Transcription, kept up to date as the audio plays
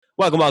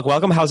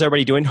Welcome. How's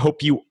everybody doing?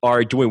 Hope you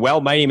are doing well.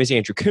 My name is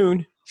Andrew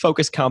Kuhn,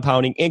 Focus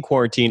Compounding in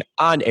Quarantine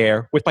on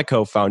air with my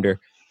co-founder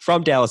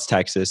from Dallas,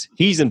 Texas.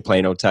 He's in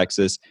Plano,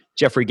 Texas,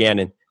 Jeffrey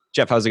Gannon.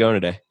 Jeff, how's it going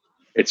today?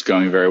 It's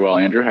going very well,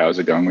 Andrew. How's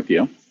it going with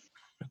you?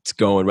 It's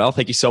going well.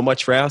 Thank you so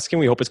much for asking.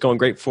 We hope it's going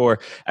great for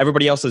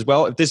everybody else as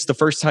well. If this is the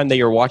first time that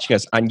you're watching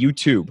us on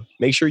YouTube,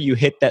 make sure you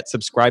hit that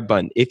subscribe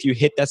button. If you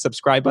hit that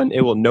subscribe button,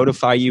 it will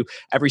notify you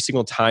every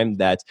single time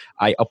that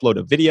I upload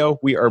a video.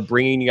 We are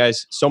bringing you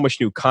guys so much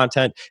new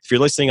content. If you're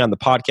listening on the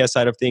podcast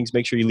side of things,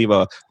 make sure you leave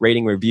a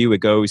rating review.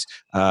 It goes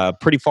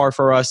pretty far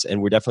for us,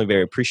 and we're definitely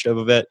very appreciative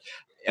of it.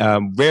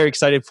 Very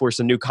excited for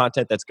some new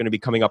content that's going to be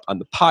coming up on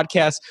the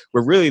podcast.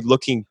 We're really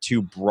looking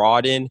to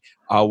broaden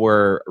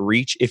our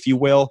reach, if you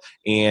will,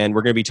 and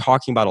we're going to be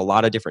talking about a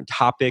lot of different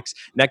topics.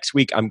 Next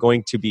week, I'm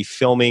going to be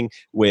filming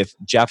with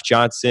Jeff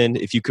Johnson.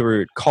 If you could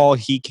recall,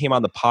 he came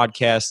on the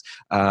podcast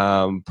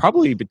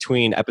probably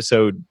between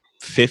episode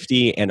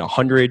 50 and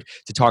 100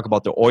 to talk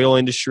about the oil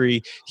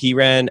industry. He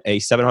ran a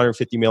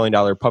 $750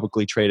 million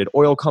publicly traded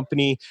oil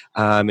company,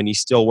 and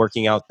he's still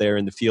working out there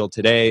in the field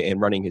today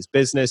and running his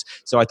business.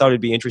 So I thought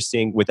it'd be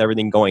interesting with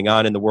everything going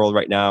on in the world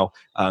right now,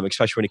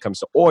 especially when it comes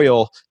to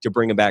oil, to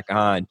bring him back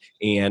on.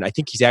 And I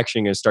think he's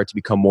actually going to start to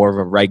become more of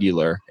a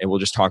regular, and we'll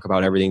just talk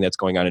about everything that's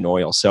going on in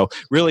oil. So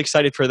really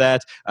excited for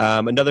that.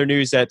 Another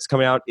news that's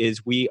coming out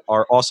is we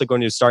are also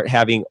going to start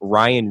having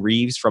Ryan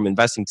Reeves from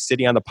Investing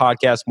City on the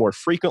podcast more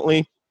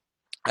frequently.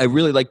 I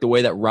really like the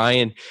way that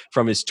Ryan,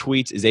 from his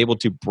tweets, is able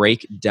to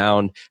break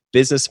down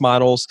business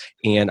models,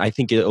 and I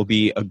think it'll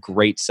be a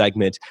great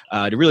segment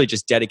to really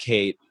just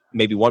dedicate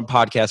maybe one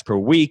podcast per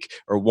week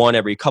or one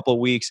every couple of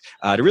weeks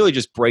to really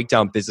just break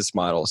down business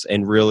models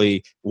and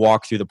really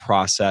walk through the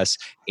process.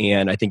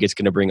 And I think it's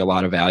going to bring a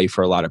lot of value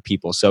for a lot of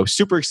people. So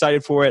super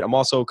excited for it. I'm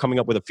also coming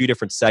up with a few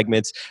different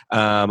segments.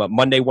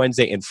 Monday,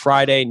 Wednesday, and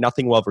Friday.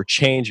 Nothing will ever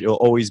change. It'll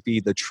always be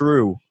the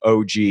true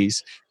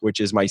OGs, which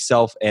is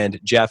myself and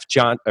Jeff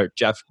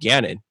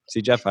Gannon.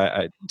 See, Jeff,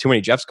 too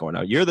many Jeffs going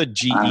out. You're the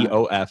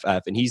Geoff,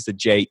 and he's the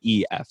Jeff.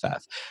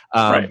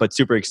 Right. But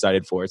super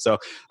excited for it. So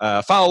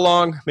follow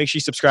along. Make sure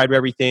you subscribe to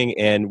everything,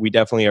 and we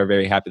definitely are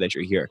very happy that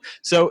you're here.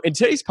 So in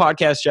today's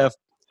podcast, Jeff,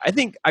 I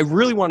think I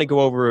really want to go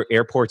over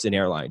airports and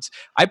airlines.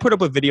 I put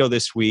up a video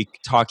this week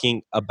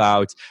talking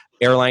about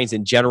airlines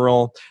in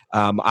general.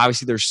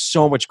 Obviously, there's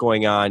so much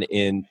going on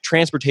in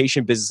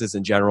transportation businesses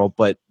in general,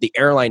 but the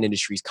airline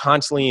industry is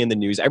constantly in the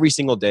news every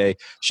single day.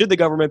 Should the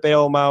government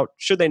bail them out?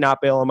 Should they not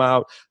bail them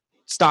out?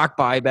 Stock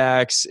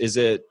buybacks, is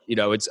it,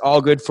 it's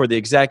all good for the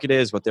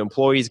executives, but the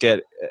employees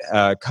get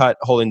cut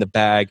holding the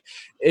bag.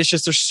 It's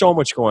just, there's so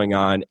much going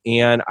on,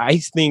 and I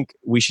think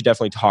we should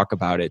definitely talk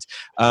about it.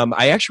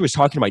 I actually was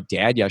talking to my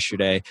dad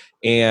yesterday,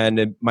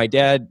 and my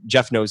dad,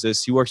 Jeff knows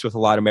this, he works with a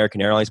lot of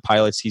American Airlines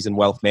pilots. He's in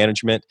wealth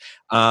management,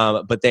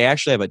 but they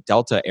actually have a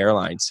Delta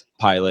Airlines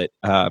pilot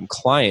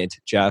client,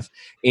 Jeff,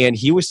 and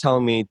he was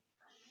telling me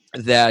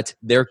that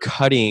they're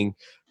cutting,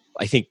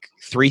 I think,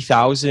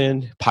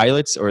 3,000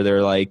 pilots, or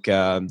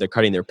they're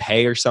cutting their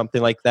pay or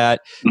something like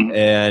that. Mhm.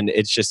 And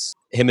it's just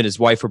him and his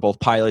wife are both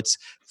pilots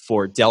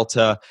for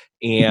Delta.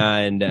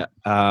 And, they're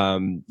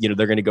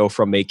going to go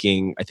from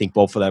making, I think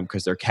both of them,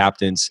 because they're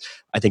captains,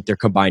 I think their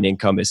combined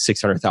income is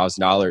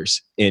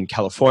 $600,000 in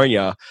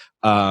California,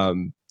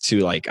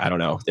 to I don't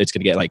know, it's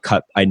going to get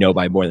cut, I know,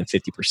 by more than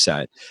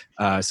 50%.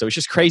 So it's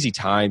just crazy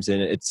times.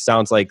 And it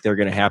sounds like they're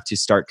going to have to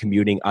start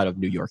commuting out of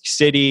New York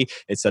City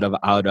instead of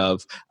out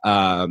of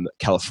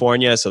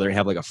California. So they're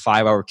going to have a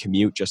 5-hour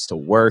commute just to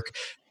work,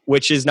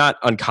 which is not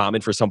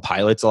uncommon for some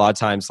pilots. A lot of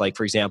times,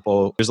 for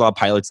example, there's a lot of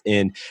pilots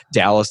in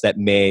Dallas that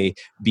may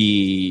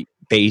be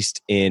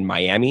based in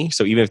Miami.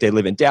 So even if they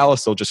live in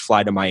Dallas, they'll just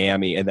fly to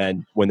Miami. And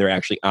then when they're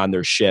actually on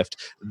their shift,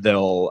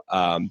 they'll,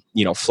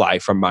 fly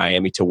from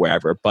Miami to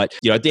wherever. But,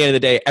 at the end of the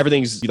day,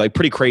 everything's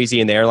pretty crazy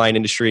in the airline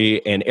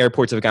industry, and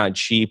airports have gotten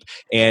cheap.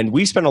 And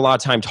we spend a lot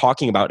of time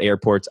talking about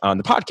airports on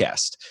the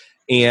podcast.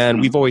 And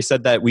we've always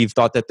said that we've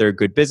thought that they're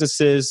good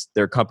businesses.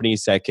 They're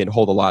companies that can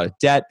hold a lot of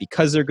debt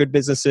because they're good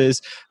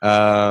businesses.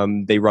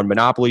 They run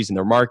monopolies in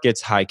their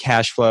markets, high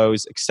cash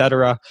flows,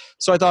 etc.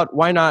 So I thought,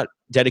 why not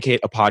dedicate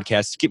a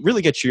podcast to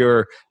really get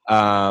your,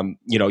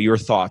 your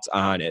thoughts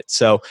on it.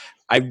 So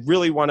I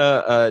really want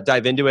to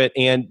dive into it.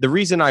 And the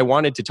reason I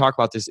wanted to talk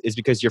about this is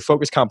because your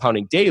Focus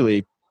Compounding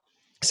Daily,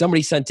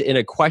 somebody sent in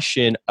a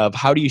question of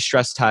how do you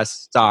stress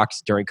test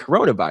stocks during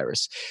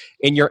coronavirus?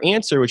 And your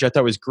answer, which I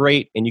thought was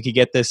great, and you could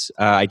get this,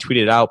 I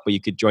tweeted it out, but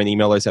you could join the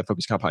email list at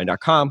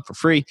focuscompounding.com for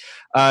free.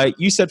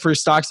 You said for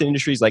stocks in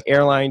industries like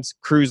airlines,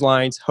 cruise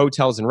lines,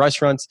 hotels, and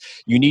restaurants,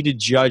 you need to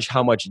judge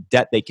how much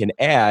debt they can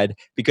add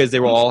because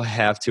they will all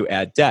have to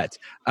add debt.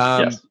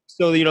 Yes.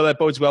 So, that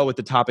bodes well with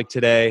the topic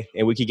today,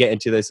 and we could get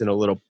into this in a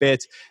little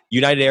bit.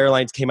 United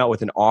Airlines came out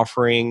with an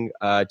offering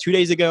 2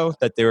 days ago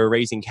that they were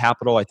raising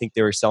capital. I think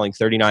they were selling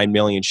 39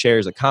 million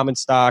shares of common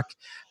stock.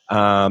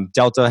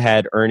 Delta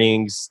had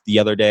earnings the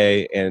other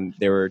day, and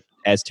they were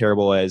as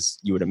terrible as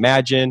you would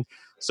imagine.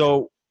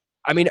 So,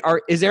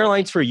 is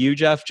airlines for you,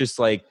 Jeff, just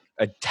like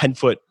a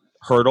 10-foot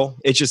hurdle.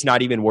 It's just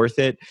not even worth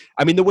it.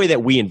 I mean, the way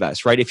that we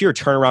invest, right? If you're a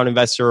turnaround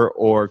investor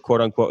or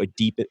quote unquote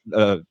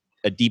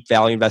a deep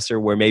value investor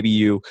where maybe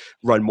you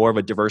run more of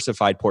a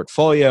diversified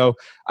portfolio,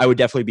 I would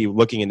definitely be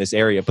looking in this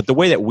area. But the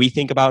way that we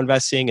think about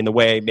investing and the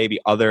way maybe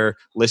other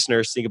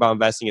listeners think about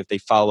investing, if they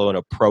follow an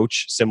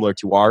approach similar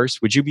to ours,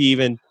 would you be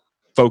even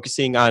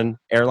focusing on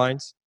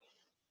airlines?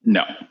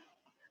 No.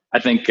 I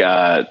think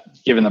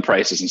given the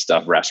prices and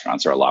stuff,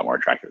 restaurants are a lot more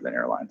attractive than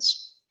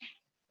airlines.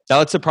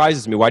 That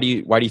surprises me. Why do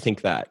you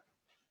think that?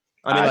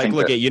 I mean,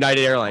 look at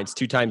United Airlines,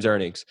 2 times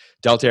earnings.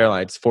 Delta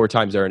Airlines, 4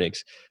 times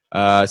earnings.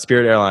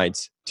 Spirit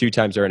Airlines, 2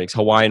 times earnings.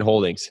 Hawaiian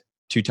Holdings,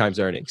 2 times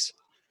earnings.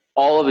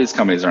 All of these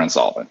companies are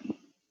insolvent.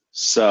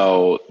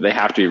 So they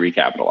have to be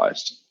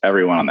recapitalized,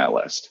 everyone on that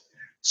list.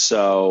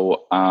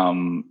 So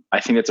I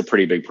think that's a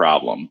pretty big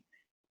problem.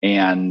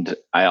 And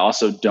I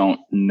also don't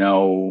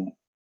know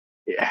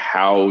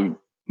how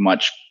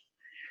much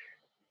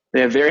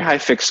they have very high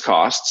fixed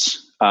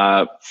costs.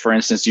 For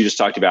instance, you just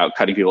talked about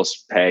cutting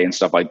people's pay and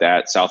stuff like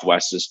that.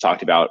 Southwest has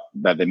talked about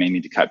that they may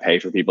need to cut pay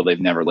for people. They've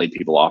never laid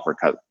people off or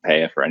cut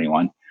pay for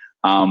anyone.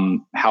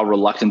 How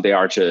reluctant they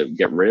are to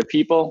get rid of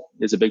people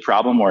is a big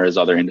problem, whereas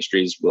other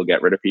industries will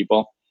get rid of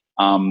people.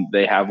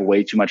 They have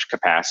way too much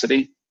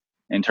capacity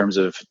in terms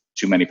of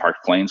too many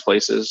parked planes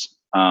places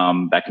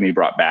that can be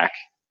brought back,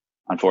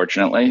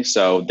 unfortunately.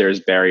 So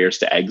there's barriers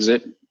to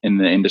exit in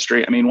the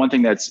industry. I mean, one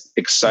thing that's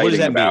exciting what does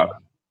that about mean?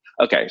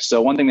 Okay,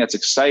 so one thing that's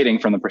exciting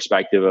from the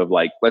perspective of,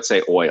 like, let's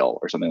say oil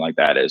or something like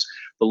that, is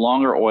the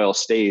longer oil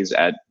stays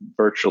at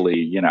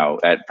virtually,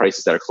 at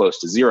prices that are close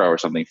to zero or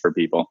something for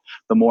people,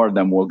 the more of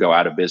them will go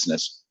out of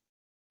business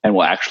and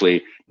will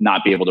actually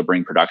not be able to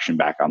bring production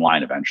back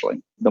online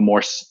eventually. The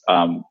more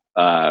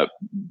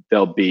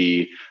there'll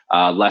be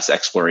less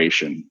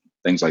exploration,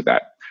 things like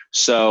that.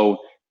 So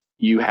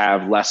you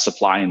have less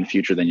supply in the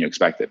future than you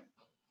expected.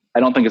 I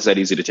don't think it's that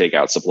easy to take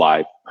out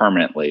supply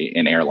permanently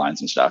in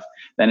airlines and stuff.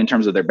 Then in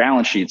terms of their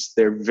balance sheets,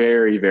 they're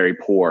very, very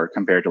poor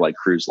compared to like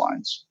cruise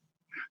lines.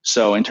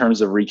 So in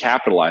terms of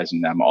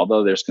recapitalizing them,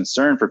 although there's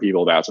concern for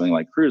people about something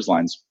like cruise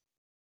lines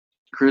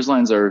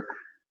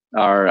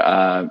are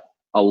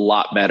a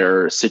lot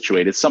better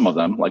situated, some of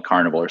them like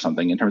Carnival or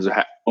something, in terms of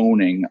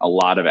owning a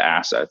lot of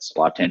assets, a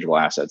lot of tangible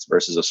assets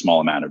versus a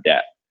small amount of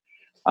debt.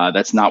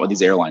 That's not what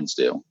these airlines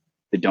do.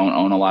 They don't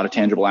own a lot of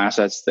tangible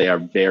assets. They are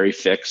very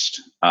fixed.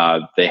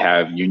 They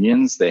have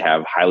unions. They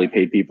have highly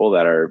paid people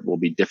that will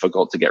be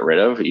difficult to get rid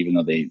of, even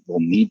though they will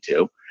need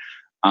to.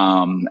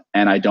 And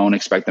I don't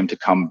expect them to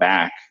come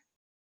back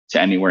to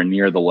anywhere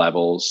near the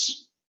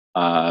levels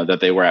that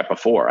they were at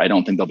before. I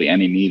don't think there'll be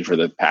any need for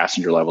the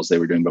passenger levels they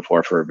were doing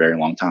before for a very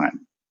long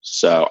time.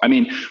 So, I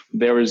mean,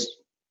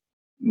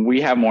 we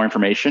have more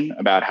information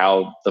about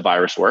how the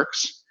virus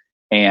works.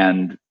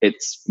 And it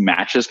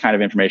matches kind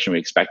of information we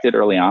expected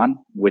early on,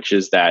 which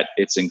is that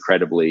it's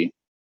incredibly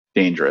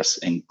dangerous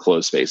in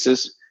closed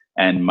spaces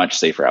and much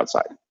safer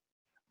outside.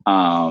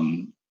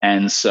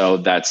 And so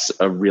that's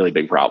a really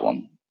big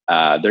problem.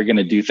 They're going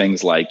to do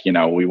things like, we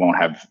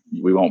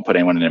won't put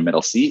anyone in a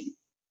middle seat.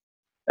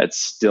 That's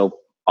still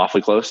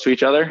awfully close to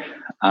each other.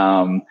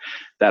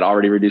 That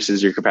already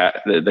reduces your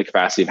the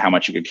capacity of how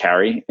much you could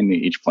carry in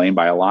each plane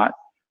by a lot.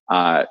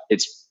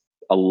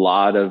 A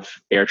lot of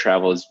air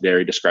travel is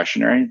very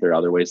discretionary. There are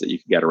other ways that you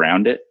can get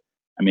around it.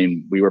 I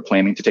mean, we were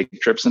planning to take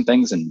trips and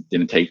things and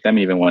didn't take them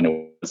even when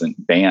it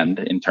wasn't banned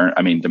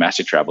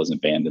domestic travel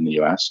isn't banned in the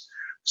US.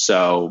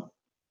 So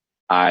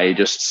I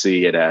just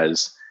see it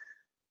as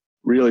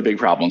really big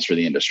problems for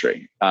the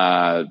industry.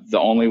 The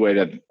only way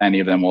that any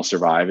of them will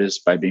survive is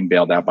by being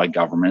bailed out by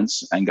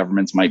governments, and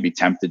governments might be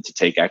tempted to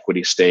take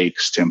equity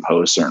stakes, to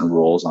impose certain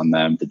rules on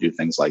them, to do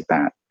things like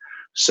that.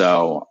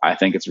 So I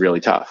think it's really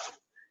tough.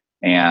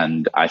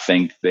 And I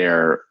think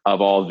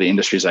of all the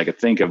industries I could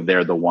think of,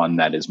 they're the one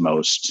that is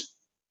most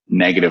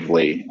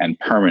negatively and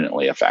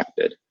permanently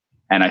affected.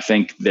 And I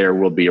think there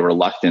will be a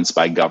reluctance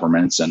by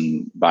governments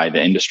and by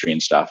the industry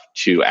and stuff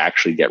to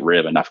actually get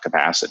rid of enough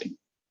capacity.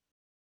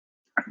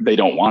 They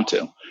don't want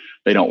to.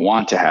 They don't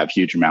want to have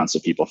huge amounts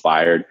of people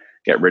fired,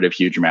 get rid of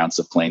huge amounts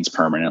of planes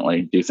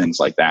permanently, do things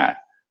like that.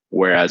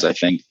 Whereas I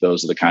think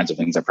those are the kinds of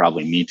things that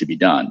probably need to be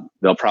done.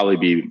 They'll probably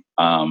be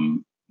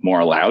more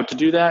allowed to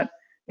do that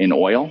in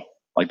oil.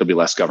 Like there'll be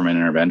less government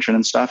intervention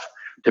and stuff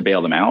to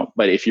bail them out.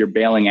 But if you're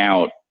bailing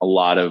out a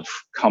lot of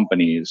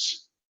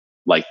companies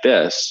like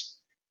this,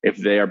 if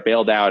they are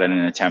bailed out in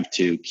an attempt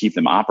to keep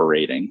them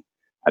operating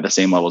at the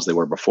same levels they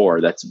were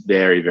before, that's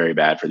very, very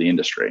bad for the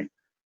industry.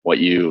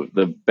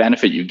 The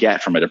benefit you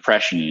get from a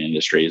depression in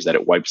industry is that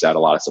it wipes out a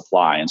lot of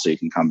supply, and so you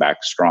can come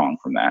back strong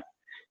from that.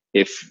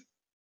 If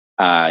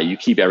you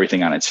keep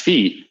everything on its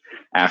feet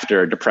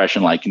after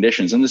depression-like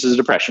conditions, and this is a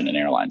depression in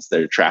airlines,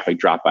 their traffic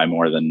dropped by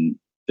more than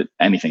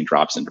anything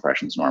drops in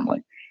depressions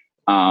normally.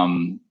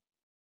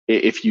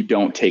 If you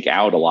don't take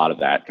out a lot of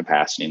that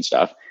capacity and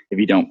stuff, if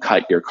you don't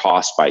cut your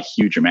costs by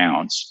huge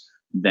amounts,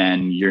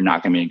 then you're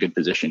not going to be in a good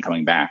position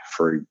coming back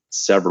for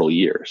several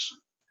years.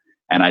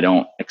 And I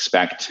don't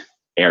expect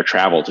air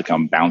travel to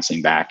come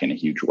bouncing back in a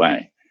huge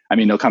way. I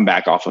mean, they'll come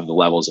back off of the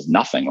levels of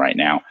nothing right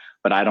now,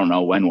 but I don't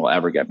know when we'll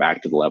ever get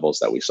back to the levels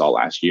that we saw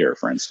last year,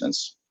 for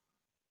instance.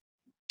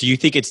 Do you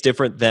think it's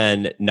different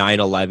than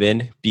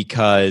 9/11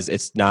 because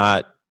it's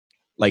not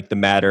like the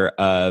matter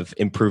of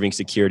improving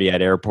security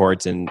at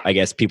airports and I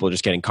guess people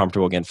just getting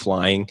comfortable again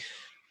flying?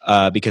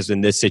 Because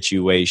in this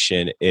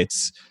situation,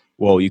 it's,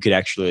 well, you could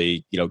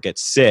actually, get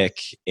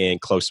sick in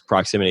close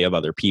proximity of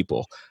other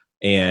people.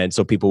 And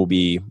so people will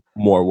be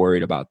more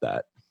worried about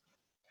that.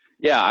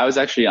 Yeah, I was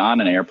actually on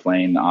an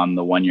airplane on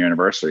the 1 year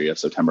anniversary of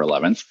September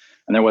 11th,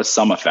 and there was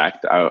some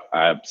effect.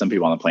 Some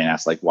people on the plane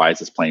asked, like, why is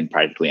this plane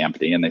practically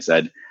empty? And they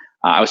said,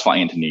 I was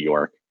flying into New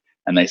York,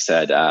 and they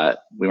said,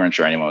 we weren't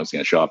sure anyone was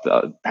going to show up.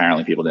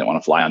 Apparently, people didn't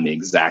want to fly on the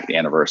exact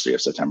anniversary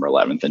of September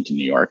 11th into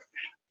New York.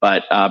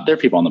 But there are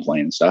people on the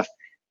plane and stuff.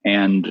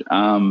 And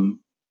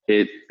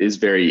it is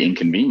very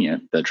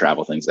inconvenient, the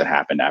travel things that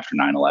happened after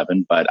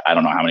 9/11. But I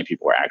don't know how many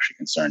people were actually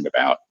concerned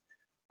about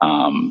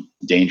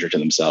danger to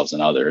themselves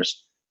and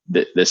others.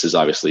 This is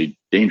obviously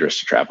dangerous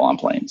to travel on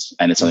planes,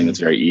 and it's something that's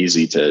very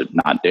easy to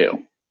not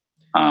do.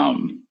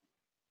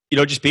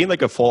 Just being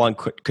like a full-on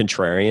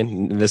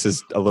contrarian, and this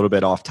is a little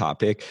bit off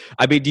topic.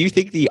 I mean, do you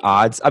think the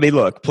odds,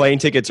 look, plane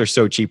tickets are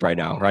so cheap right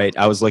now, right?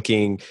 I was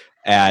looking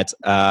at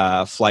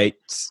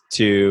flights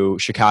to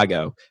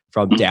Chicago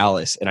from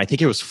Dallas, and I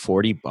think it was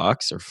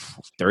 $40 or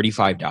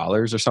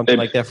 $35 or something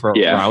like that for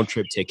a round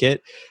trip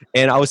ticket.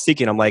 And I was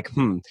thinking, I'm like,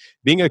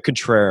 being a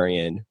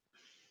contrarian,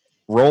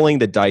 rolling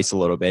the dice a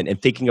little bit and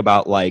thinking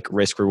about like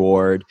risk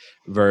reward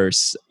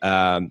versus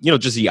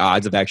just the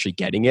odds of actually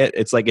getting it.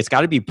 It's like, it's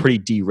got to be pretty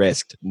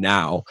de-risked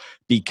now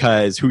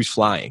because who's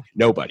flying?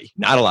 Nobody,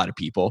 not a lot of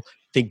people.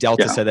 I think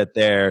Delta said that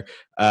their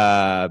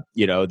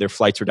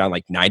flights were down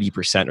like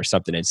 90% or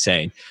something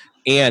insane.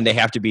 And they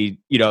have to be,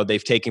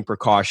 they've taken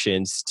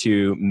precautions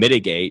to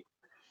mitigate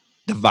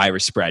the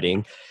virus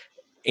spreading.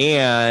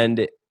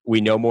 And we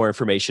know more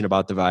information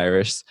about the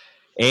virus.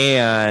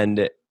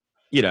 And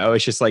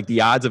it's just like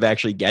the odds of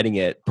actually getting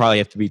it probably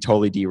have to be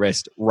totally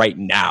de-risked right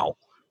now,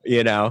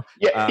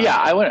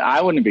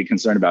 I wouldn't be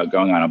concerned about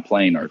going on a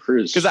plane or a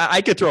cruise. Because I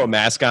could throw a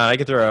mask on, I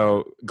could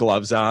throw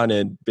gloves on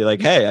and be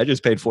like, hey, I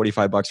just paid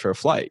 $45 for a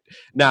flight.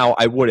 Now,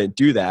 I wouldn't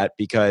do that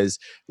because,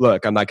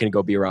 look, I'm not going to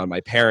go be around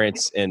my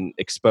parents and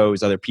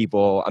expose other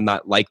people. I'm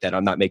not like that.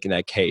 I'm not making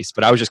that case.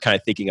 But I was just kind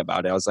of thinking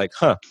about it. I was like,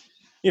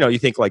 you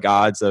think like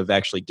odds of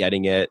actually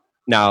getting it.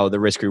 Now, the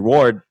risk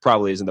reward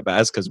probably isn't the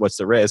best because what's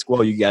the risk?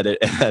 Well, you get it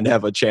and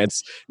have a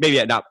chance. Maybe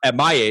at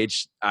my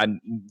age, I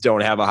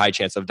don't have a high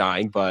chance of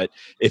dying. But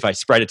if I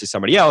spread it to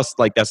somebody else,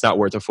 like that's not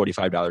worth a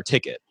 $45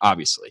 ticket,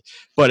 obviously.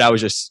 But I was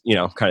just,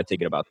 kind of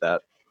thinking about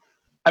that.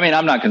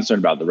 I'm not concerned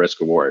about the risk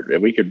reward.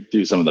 We could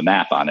do some of the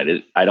math on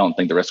it. I don't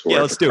think the risk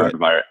reward for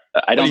coronavirus.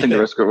 I don't think the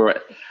risk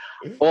reward.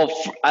 Well,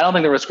 I don't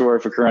think the risk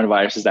reward for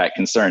coronavirus is that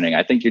concerning.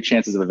 I think your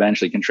chances of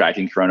eventually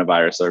contracting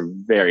coronavirus are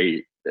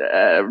very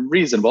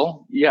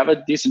reasonable. You have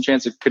a decent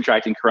chance of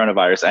contracting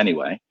coronavirus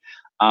anyway,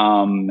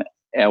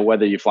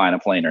 whether you fly in a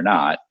plane or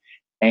not.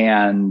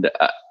 And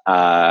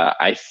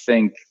I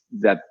think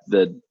that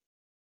the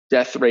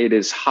death rate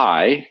is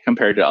high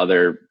compared to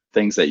other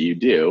things that you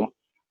do,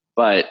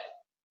 but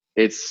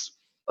it's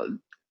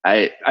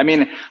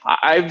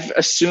I've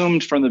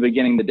assumed from the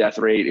beginning the death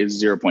rate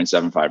is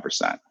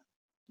 0.75%.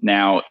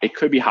 Now, it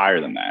could be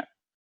higher than that.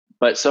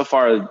 But so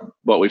far,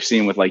 what we've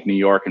seen with like New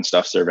York and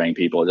stuff surveying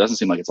people, it doesn't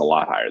seem like it's a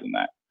lot higher than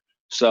that.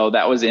 So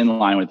that was in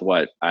line with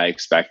what I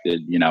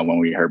expected, when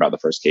we heard about the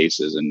first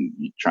cases and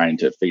trying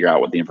to figure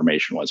out what the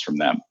information was from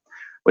them,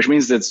 which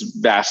means it's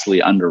vastly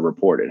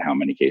underreported how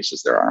many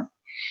cases there are.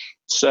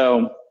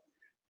 So,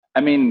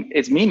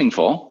 it's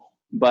meaningful,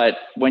 but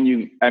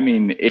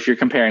if you're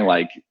comparing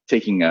like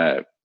taking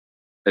a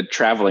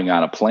traveling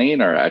on a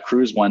plane or a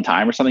cruise one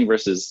time or something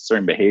versus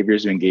certain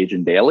behaviors you engage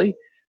in daily,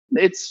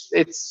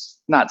 it's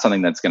not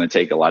something that's going to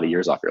take a lot of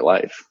years off your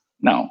life.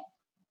 No.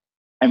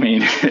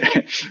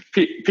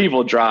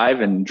 People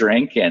drive and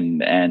drink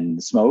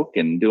and smoke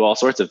and do all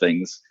sorts of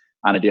things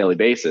on a daily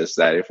basis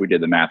that if we did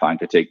the math on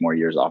could take more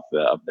years off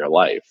of their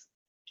life.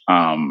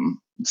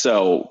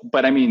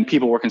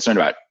 People were concerned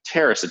about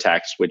terrorist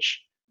attacks,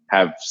 which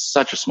have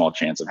such a small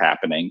chance of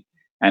happening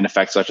and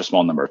affect such a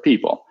small number of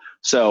people.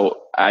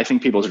 So I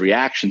think people's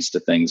reactions to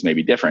things may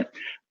be different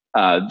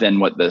than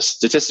what the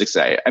statistics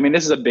say.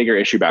 This is a bigger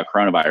issue about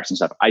coronavirus and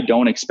stuff. I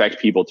don't expect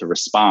people to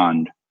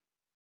respond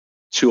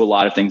to a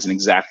lot of things in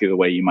exactly the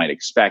way you might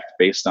expect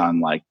based on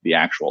like the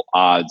actual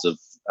odds of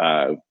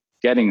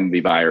getting the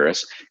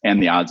virus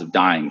and the odds of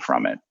dying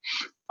from it.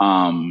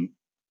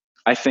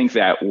 I think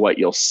that what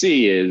you'll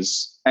see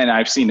is, and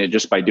I've seen it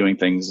just by doing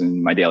things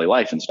in my daily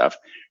life and stuff,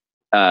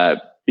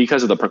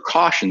 because of the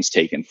precautions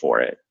taken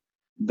for it,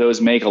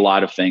 those make a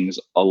lot of things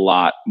a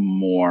lot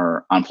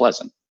more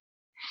unpleasant.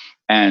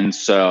 And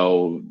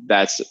so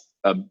that's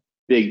a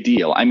big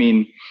deal.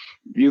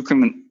 You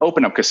can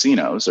open up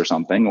casinos or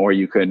something, or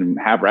you could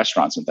have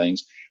restaurants and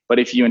things. But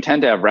if you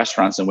intend to have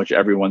restaurants in which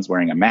everyone's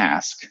wearing a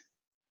mask,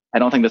 I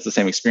don't think that's the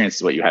same experience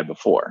as what you had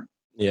before.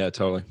 Yeah,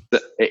 totally.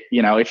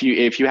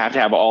 If you have to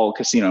have all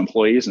casino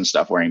employees and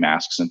stuff wearing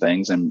masks and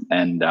things,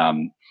 and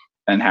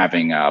and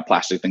having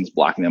plastic things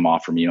blocking them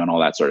off from you and all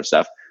that sort of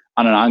stuff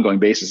on an ongoing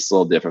basis is a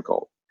little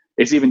difficult.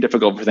 It's even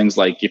difficult for things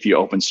like if you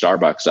open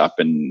Starbucks up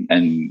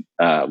and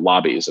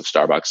lobbies of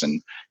Starbucks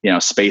and,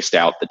 spaced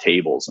out the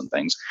tables and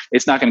things,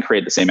 it's not going to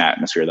create the same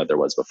atmosphere that there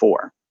was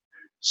before.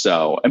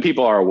 So, and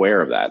people are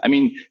aware of that. I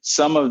mean,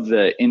 some of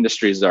the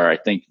industries are, I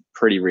think,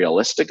 pretty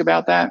realistic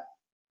about that.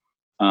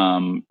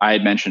 I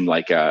had mentioned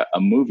like a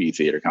movie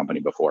theater company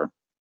before.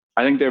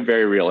 I think they're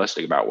very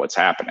realistic about what's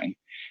happening.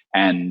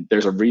 And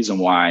there's a reason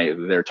why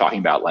they're talking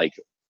about like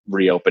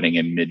reopening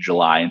in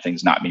mid-July and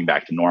things not being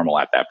back to normal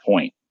at that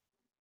point,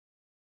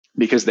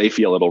 because they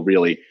feel it'll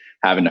really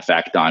have an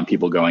effect on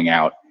people going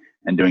out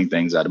and doing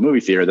things at a movie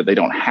theater that they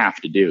don't have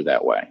to do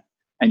that way.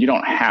 And you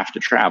don't have to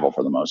travel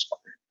for the most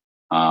part.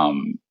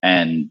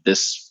 And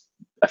this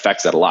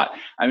affects that a lot.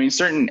 I mean,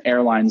 certain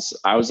airlines,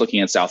 I was looking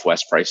at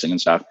Southwest pricing and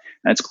stuff,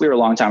 and it's clear a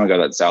long time ago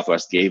that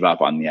Southwest gave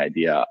up on the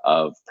idea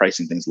of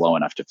pricing things low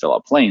enough to fill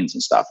up planes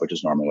and stuff, which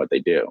is normally what they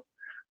do.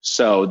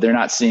 So they're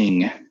not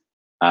seeing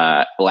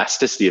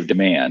elasticity of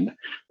demand.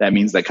 That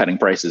means that cutting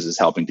prices is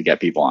helping to get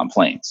people on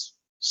planes.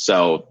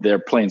 So their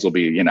planes will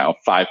be,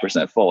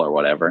 5% full or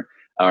whatever,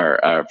 or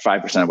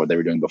 5% of what they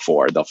were doing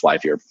before. They'll fly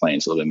fewer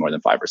planes, so they'll be more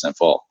than 5%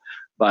 full.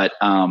 But,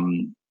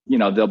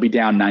 they'll be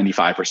down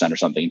 95% or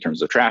something in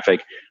terms of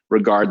traffic,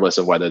 regardless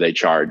of whether they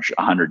charge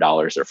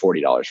 $100 or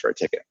 $40 for a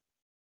ticket.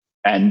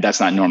 And that's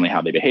not normally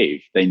how they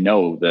behave. They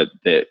know that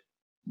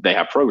they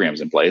have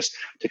programs in place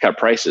to cut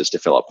prices to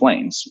fill up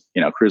planes.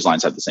 Cruise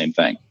lines have the same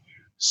thing.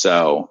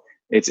 So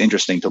it's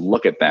interesting to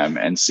look at them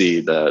and see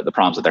the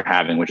problems that they're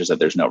having, which is that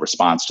there's no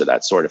response to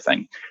that sort of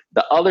thing.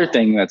 The other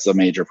thing that's a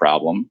major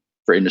problem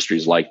for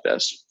industries like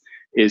this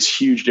is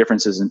huge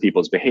differences in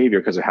people's behavior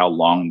because of how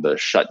long the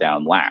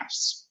shutdown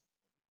lasts.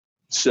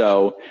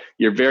 So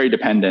you're very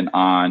dependent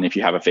on if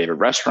you have a favorite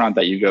restaurant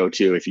that you go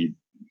to, if you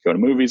go to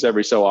movies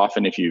every so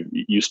often, if you're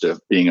used to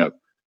being a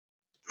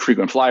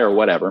frequent flyer or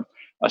whatever,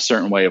 a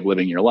certain way of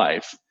living your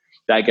life,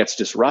 that gets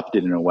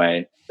disrupted in a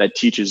way that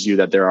teaches you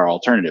that there are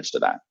alternatives to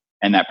that.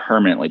 And that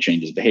permanently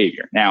changes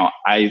behavior. Now,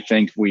 I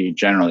think we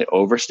generally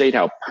overstate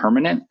how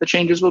permanent the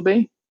changes will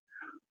be.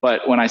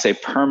 But when I say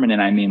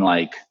permanent, I mean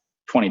like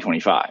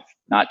 2025,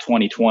 not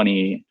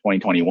 2020,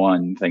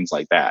 2021, things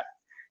like that.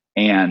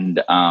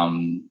 And,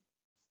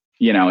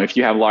 if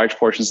you have large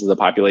portions of the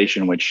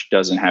population which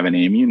doesn't have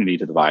any immunity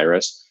to the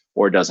virus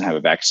or doesn't have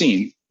a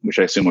vaccine, which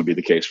I assume would be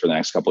the case for the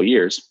next couple of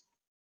years,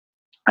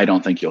 I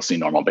don't think you'll see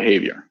normal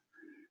behavior.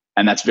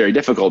 And that's very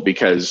difficult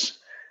because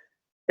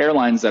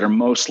airlines that are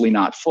mostly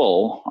not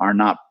full are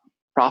not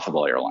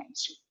profitable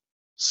airlines.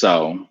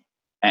 So,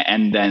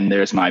 and then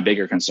there's my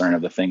bigger concern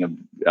of the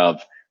thing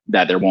of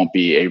that there won't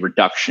be a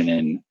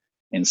reduction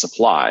in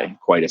supply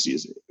quite as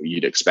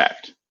you'd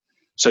expect.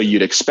 So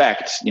you'd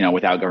expect,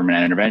 without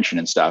government intervention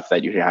and stuff,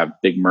 that you have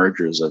big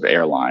mergers of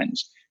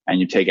airlines and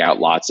you take out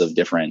lots of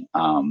different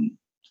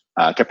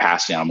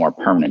capacity on a more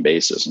permanent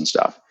basis and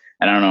stuff.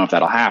 And I don't know if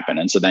that'll happen.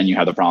 And so then you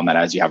have the problem that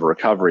as you have a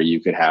recovery, you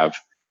could have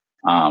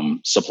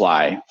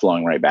supply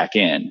flowing right back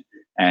in,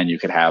 and you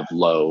could have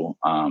low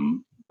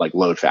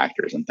load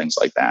factors and things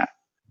like that.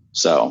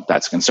 So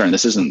that's a concern.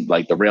 This isn't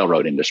like the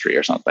railroad industry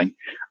or something.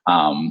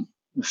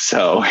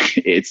 So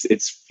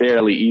it's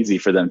fairly easy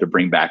for them to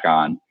bring back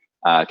on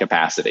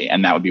capacity,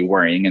 and that would be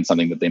worrying and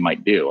something that they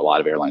might do. A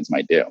lot of airlines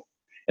might do,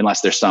 unless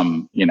there's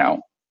some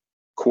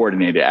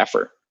coordinated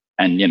effort.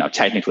 And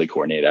technically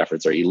coordinated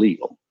efforts are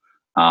illegal.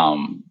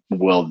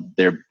 Will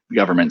their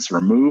governments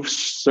remove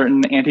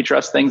certain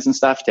antitrust things and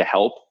stuff to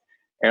help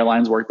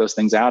airlines work those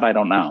things out? I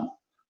don't know.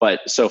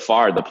 But so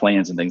far, the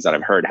plans and things that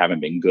I've heard haven't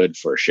been good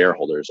for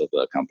shareholders of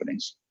the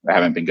companies. They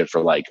haven't been good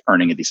for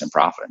earning a decent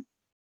profit.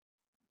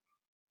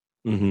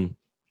 Mm-hmm.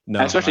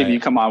 No, especially if you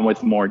come on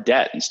with more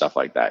debt and stuff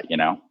like that,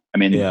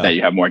 that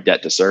you have more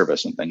debt to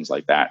service and things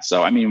like that.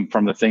 So,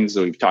 from the things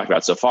that we've talked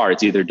about so far,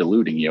 it's either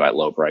diluting you at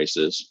low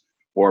prices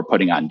or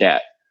putting on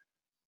debt.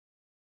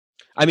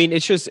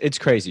 It's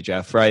crazy,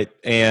 Jeff, right?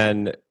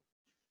 And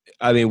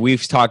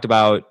we've talked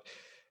about,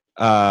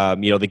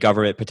 the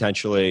government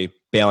potentially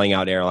bailing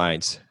out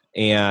airlines.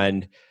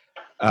 And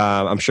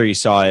I'm sure you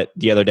saw it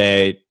the other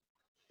day.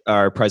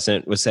 Our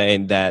president was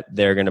saying that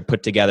they're going to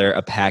put together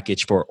a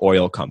package for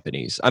oil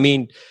companies.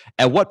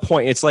 At what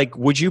point, it's like,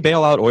 would you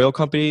bail out oil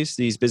companies,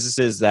 these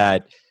businesses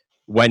that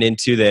went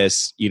into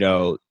this,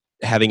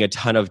 having a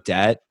ton of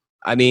debt?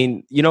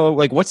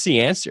 What's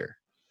the answer?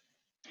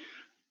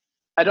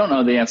 I don't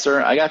know the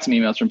answer. I got some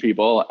emails from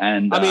people,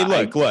 and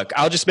look,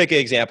 I'll just make an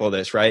example of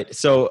this, right?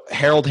 So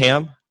Harold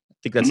Hamm, I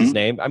think that's his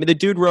name. The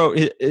dude wrote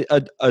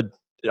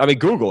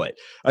Google it,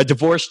 a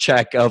divorce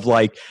check of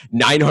like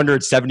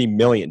 $970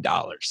 million.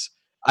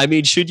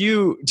 Should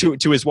you,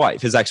 to his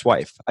wife, his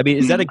ex-wife,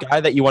 is that a guy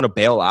that you want to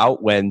bail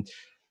out when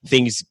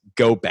things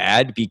go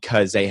bad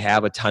because they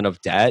have a ton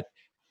of debt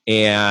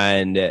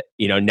and,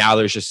 now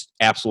there's just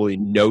absolutely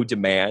no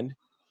demand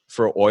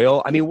for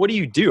oil? What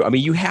do?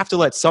 You have to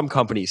let some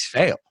companies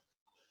fail.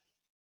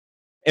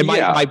 And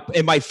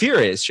my fear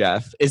is,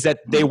 Jeff, is that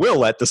they will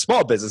let the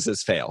small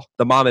businesses fail,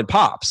 the mom and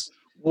pops.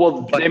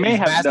 Well, they may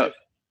have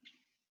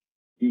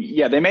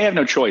Yeah, they may have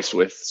no choice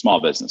with small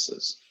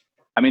businesses.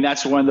 I mean,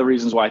 that's one of the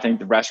reasons why I think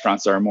the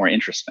restaurants are more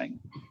interesting,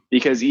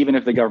 because even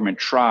if the government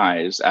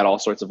tries at all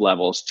sorts of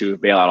levels to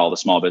bail out all the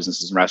small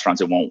businesses and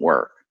restaurants, it won't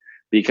work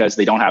because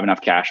they don't have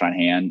enough cash on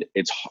hand.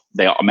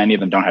 Many of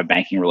them don't have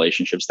banking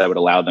relationships that would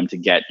allow them to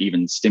get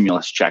even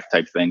stimulus check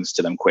type things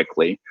to them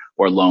quickly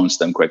or loans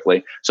to them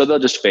quickly. So they'll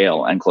just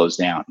fail and close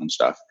down and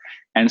stuff.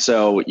 And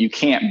so you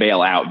can't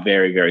bail out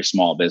very, very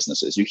small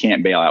businesses. You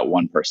can't bail out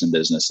one person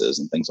businesses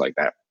and things like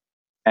that.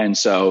 And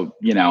so,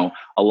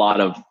 a lot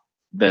of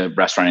the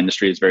restaurant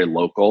industry is very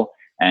local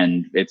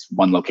and it's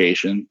one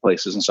location,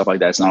 places and stuff like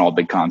that. It's not all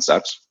big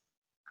concepts.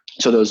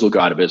 So those will go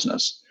out of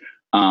business.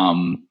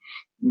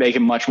 They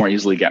can much more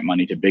easily get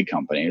money to big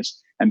companies,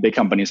 and big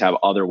companies have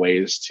other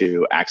ways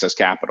to access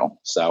capital.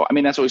 So, I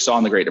mean, that's what we saw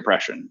in the Great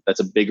Depression. That's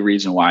a big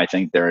reason why I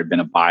think there had been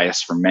a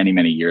bias for many,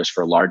 many years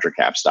for larger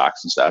cap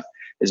stocks and stuff,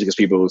 is because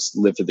people who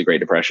lived through the Great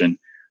Depression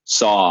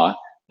saw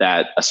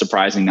that a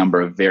surprising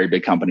number of very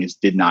big companies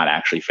did not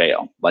actually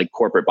fail. Like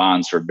corporate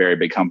bonds for very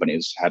big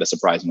companies had a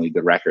surprisingly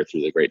good record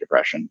through the Great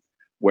Depression,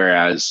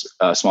 whereas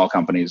small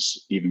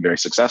companies, even very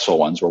successful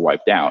ones, were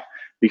wiped out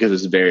because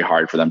it's very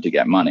hard for them to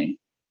get money.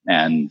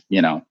 And,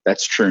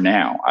 that's true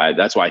now.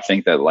 That's why I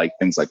think that like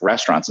things like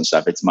restaurants and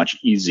stuff, it's much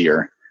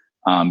easier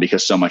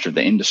because so much of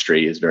the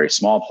industry is very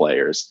small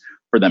players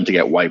for them to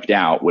get wiped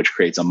out, which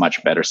creates a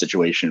much better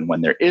situation when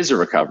there is a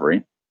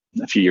recovery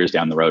a few years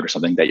down the road or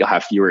something, that you'll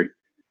have fewer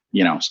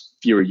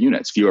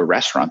units, fewer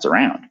restaurants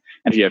around.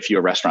 And if you have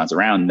fewer restaurants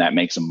around, that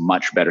makes a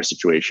much better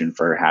situation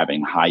for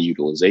having high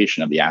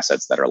utilization of the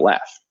assets that are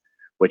left,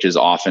 which is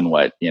often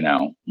what,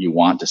 you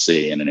want to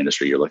see in an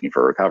industry you're looking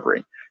for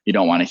recovery. You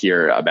don't want to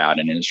hear about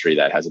an industry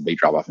that has a big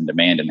drop off in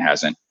demand and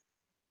hasn't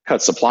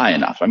cut supply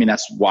enough. I mean,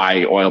 that's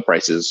why oil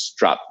prices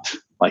dropped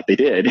like they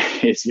did.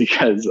 It's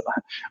because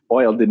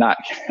oil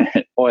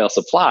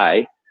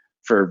supply,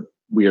 for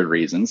weird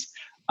reasons,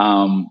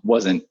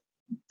 wasn't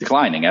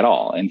declining at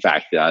all. In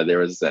fact, there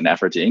was an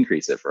effort to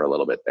increase it for a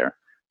little bit there.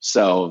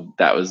 So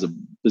that was a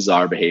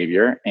bizarre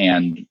behavior,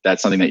 and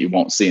that's something that you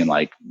won't see in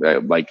like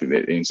an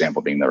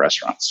example being the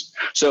restaurants.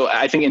 So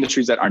I think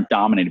industries that aren't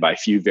dominated by a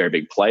few very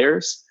big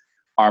players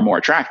are more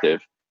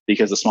attractive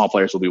because the small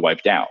players will be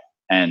wiped out.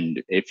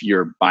 And if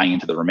you're buying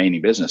into the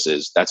remaining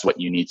businesses, that's what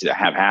you need to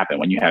have happen.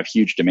 When you have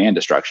huge demand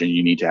destruction,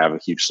 you need to have a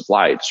huge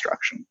supply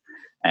destruction.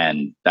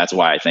 And that's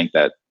why I think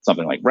that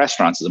something like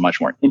restaurants is a much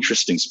more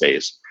interesting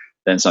space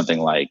than something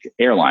like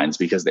airlines,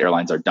 because the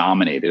airlines are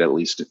dominated, at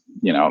least,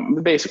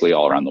 basically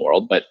all around the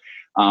world, but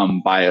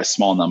by a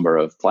small number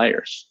of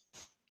players,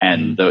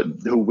 and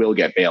who will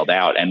get bailed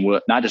out, and will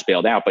not just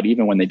bailed out, but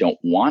even when they don't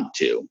want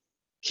to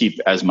keep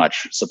as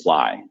much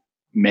supply,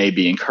 may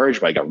be encouraged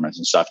by governments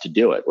and stuff to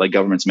do it. Like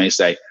governments may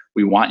say,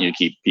 we want you to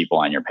keep people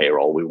on your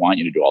payroll. We want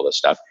you to do all this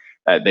stuff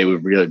that they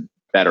would really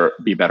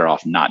be better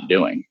off not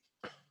doing.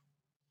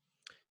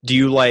 Do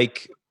you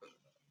like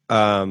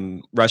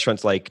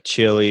restaurants like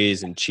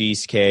Chili's and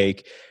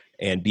Cheesecake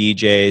and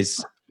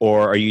BJ's,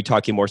 or are you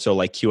talking more so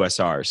like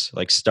QSRs,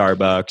 like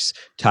Starbucks,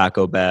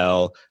 Taco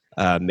Bell,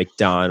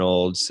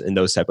 McDonald's, and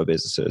those type of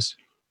businesses?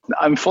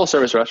 Full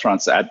service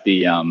restaurants at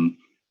the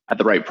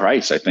right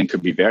price, I think,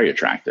 could be very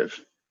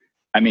attractive.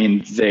 I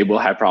mean, they will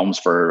have problems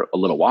for a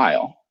little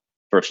while,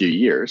 for a few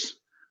years,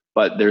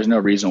 but there's no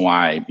reason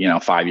why,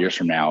 5 years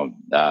from now,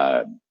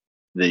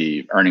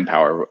 the earning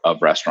power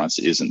of restaurants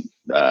isn't,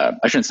 I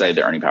shouldn't say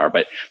the earning power,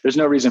 but there's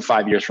no reason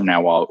 5 years from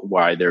now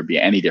why there'd be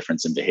any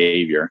difference in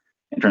behavior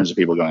in terms of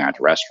people going out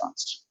to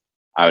restaurants.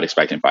 I would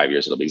expect in 5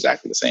 years, it'll be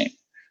exactly the same,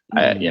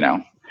 Yeah, I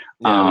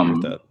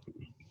agree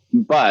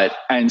with that.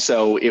 And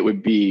so it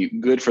would be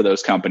good for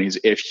those companies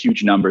if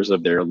huge numbers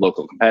of their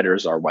local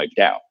competitors are wiped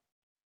out.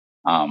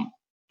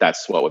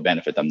 That's what would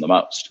benefit them the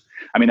most.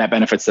 I mean, that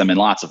benefits them in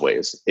lots of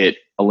ways. It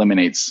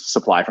eliminates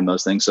supply from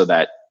those things so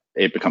that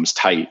it becomes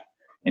tight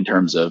in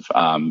terms of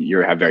you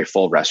have very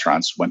full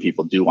restaurants when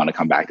people do want to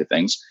come back to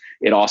things.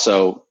 It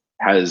also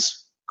has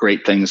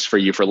great things for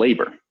you for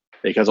labor,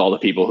 because all the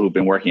people who've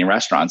been working in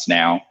restaurants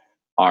now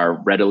are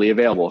readily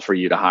available for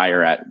you to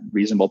hire at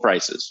reasonable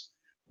prices.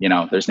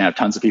 There's now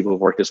tons of people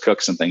who've worked as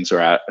cooks and things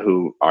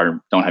who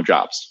don't have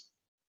jobs.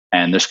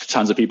 And there's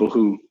tons of people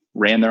who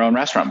ran their own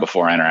restaurant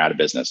before and are out of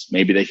business.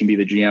 Maybe they can be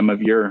the GM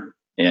of your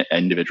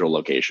individual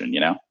location.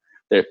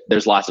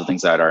 There's lots of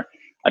things that are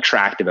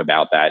attractive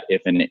about that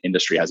if an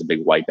industry has a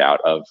big wipeout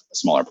of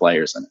smaller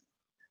players in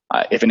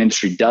it. If an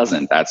industry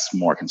doesn't, that's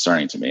more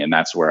concerning to me, and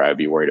that's where I'd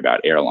be worried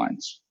about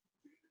airlines.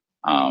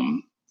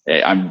 I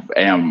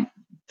am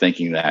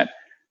thinking that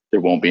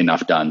there won't be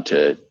enough done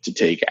to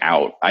take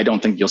out. I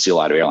don't think you'll see a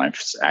lot of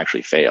airlines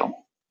actually fail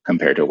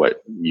compared to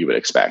what you would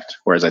expect.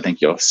 Whereas I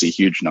think you'll see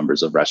huge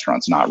numbers of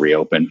restaurants not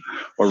reopen,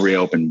 or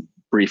reopen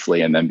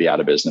briefly and then be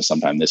out of business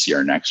sometime this year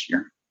or next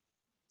year.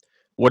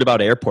 What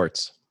about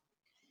airports?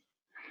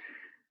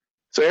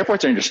 So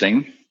airports are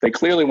interesting. They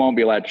clearly won't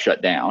be allowed to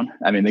shut down.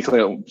 I mean,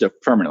 they're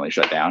permanently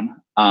shut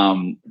down.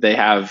 They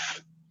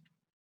have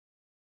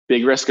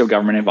big risk of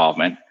government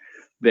involvement.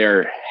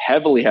 They're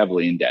heavily,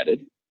 heavily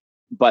indebted,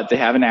 but they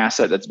have an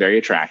asset that's very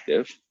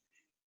attractive.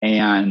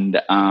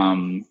 And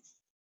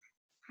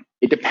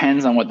it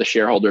depends on what the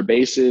shareholder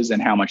base is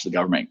and how much the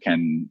government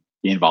can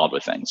be involved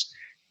with things.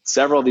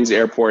 Several of these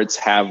airports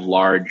have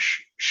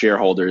large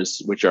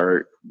shareholders, which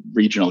are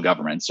regional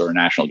governments or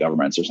national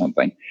governments or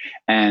something.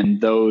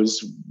 And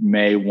those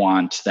may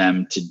want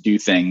them to do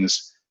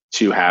things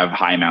to have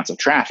high amounts of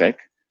traffic,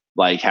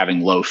 like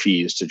having low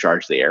fees to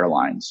charge the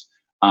airlines,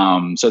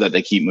 so that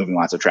they keep moving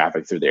lots of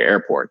traffic through their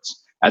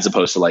airports, as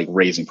opposed to like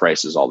raising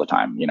prices all the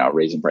time,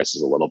 raising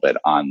prices a little bit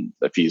on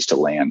the fees to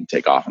land,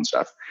 take off and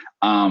stuff.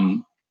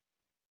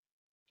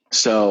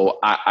 So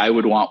I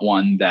would want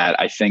one that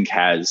I think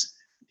has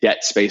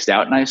debt spaced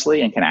out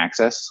nicely and can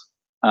access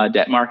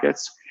debt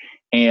markets,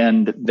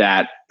 and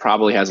that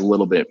probably has a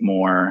little bit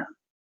more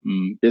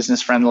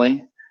business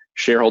friendly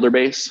shareholder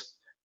base.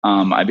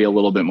 I'd be a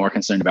little bit more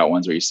concerned about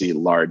ones where you see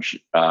large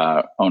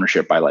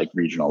ownership by like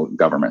regional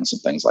governments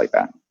and things like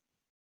that.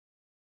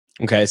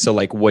 Okay, so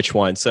like which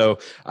one? So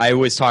I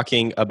was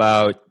talking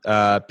about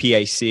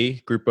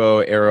PAC,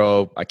 Grupo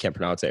Aero, I can't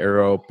pronounce it,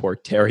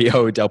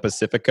 Aeroportuario del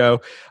Pacifico.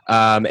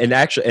 And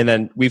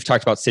then we've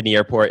talked about Sydney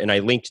Airport, and I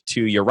linked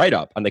to your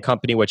write-up on the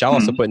company, which I'll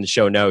also put in the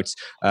show notes.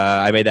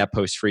 I made that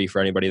post free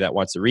for anybody that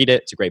wants to read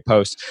it. It's a great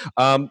post.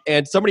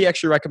 And somebody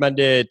actually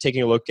recommended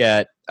taking a look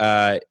at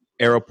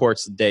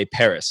Aéroports de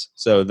Paris,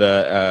 so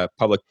the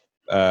public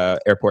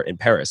airport in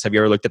Paris. Have you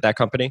ever looked at that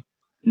company?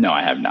 No,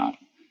 I have not.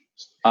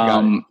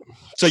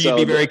 So you'd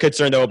be very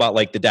concerned though about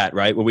like the debt,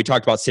 right? When we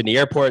talked about Sydney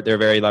Airport, they're a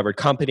very levered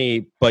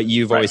company, but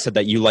you've always said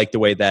that you like the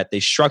way that they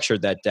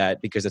structured that debt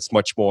because it's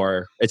much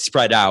more, it's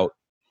spread out.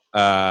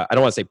 I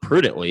don't want to say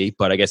prudently,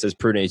 but I guess as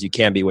prudent as you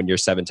can be when you're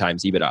 7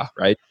 times EBITDA,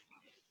 right?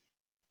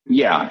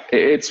 Yeah,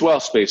 it's well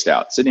spaced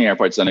out. Sydney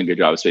Airport's done a good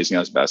job of spacing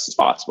out as best as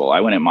possible.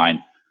 I wouldn't mind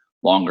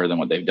longer than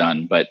what they've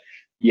done, but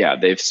yeah,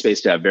 they've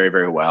spaced out very,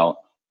 very well.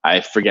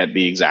 I forget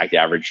the exact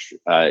average,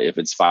 if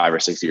it's 5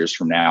 or 6 years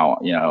from now,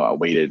 a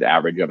weighted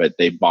average of it.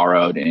 They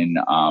borrowed in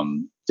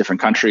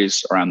different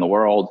countries around the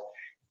world,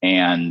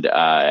 and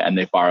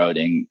they've borrowed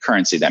in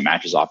currency that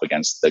matches off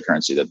against the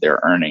currency that they're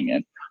earning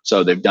in.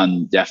 So they've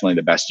done definitely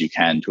the best you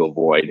can to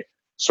avoid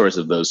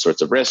those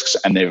sorts of risks.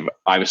 And they've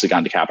obviously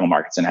gone to capital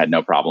markets and had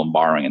no problem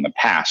borrowing in the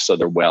past. So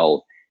they're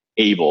well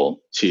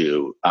able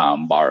to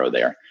borrow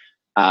there.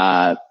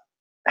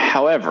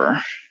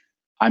 However,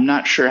 I'm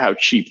not sure how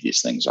cheap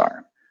these things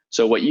are.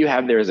 So what you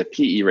have there is a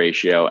PE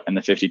ratio and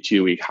the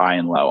 52-week high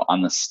and low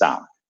on the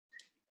stock.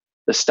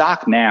 The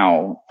stock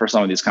now for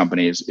some of these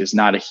companies is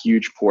not a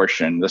huge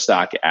portion, the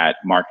stock at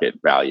market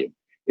value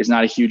is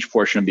not a huge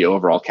portion of the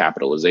overall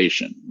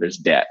capitalization. There's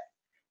debt.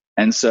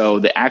 And so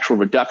the actual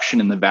reduction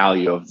in the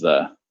value of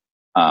the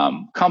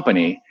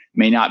company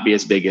may not be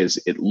as big as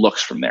it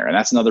looks from there. And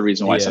that's another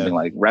reason why something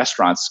like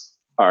restaurants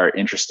are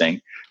interesting,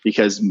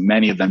 because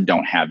many of them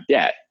don't have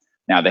debt.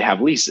 Now they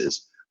have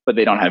leases, but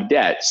they don't have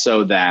debt,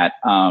 so that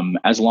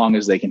as long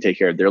as they can take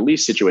care of their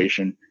lease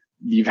situation,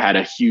 you've had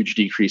a huge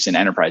decrease in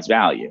enterprise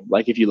value.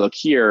 Like if you look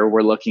here,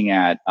 we're looking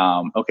at,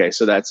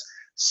 so that's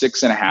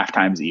 6.5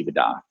 times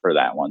EBITDA for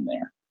that one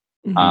there.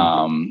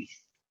 Mm-hmm.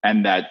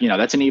 And that,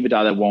 that's an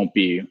EBITDA that won't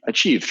be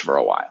achieved for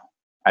a while.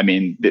 I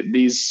mean,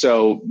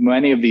 so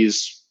many of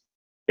these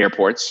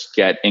airports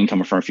get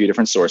income from a few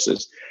different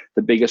sources.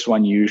 The biggest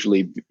one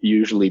usually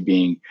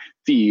being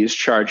fees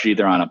charged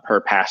either on a per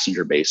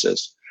passenger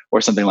basis or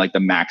something like the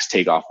max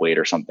takeoff weight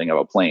or something of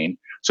a plane.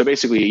 So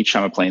basically each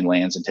time a plane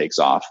lands and takes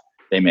off,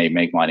 they may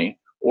make money,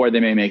 or they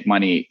may make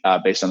money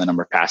based on the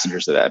number of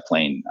passengers that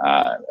plane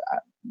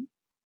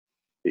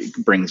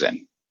brings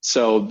in.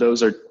 So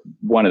those are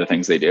one of the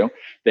things they do.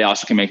 They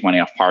also can make money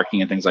off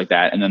parking and things like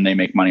that. And then they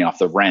make money off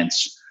the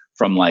rents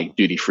from like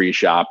duty-free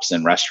shops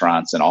and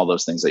restaurants and all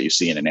those things that you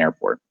see in an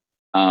airport.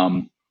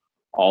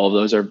 All of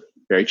those are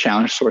very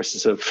challenged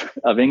sources of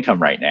income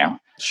right now.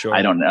 Sure.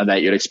 I don't know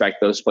that you'd expect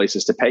those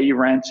places to pay you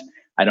rent.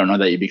 I don't know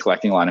that you'd be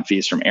collecting a lot of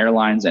fees from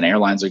airlines, and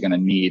airlines are going to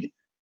need,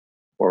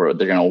 or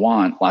they're going to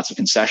want, lots of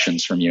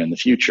concessions from you in the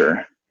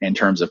future in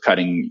terms of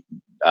cutting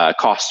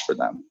costs for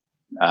them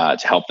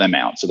to help them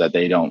out so that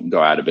they don't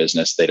go out of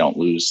business, they don't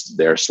lose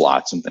their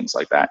slots and things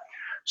like that.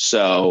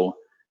 So,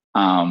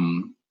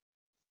 that's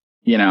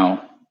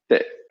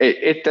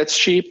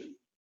cheap.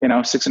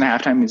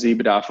 6.5 times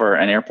EBITDA for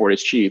an airport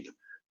is cheap,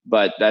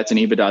 but that's an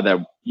EBITDA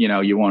that,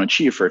 you won't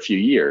achieve for a few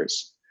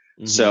years.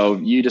 Mm-hmm. So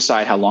you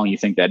decide how long you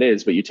think that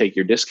is, but you take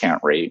your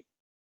discount rate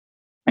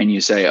and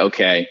you say,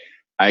 okay,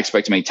 I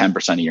expect to make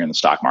 10% a year in the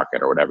stock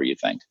market or whatever you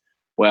think.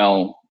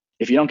 Well,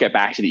 if you don't get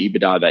back to the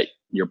EBITDA that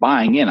you're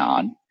buying in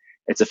on,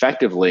 it's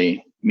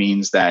effectively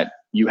means that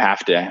you have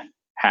to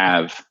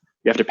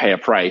pay a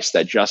price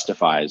that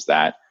justifies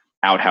that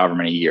out however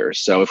many years.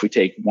 So if we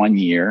take 1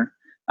 year,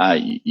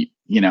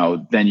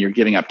 then you're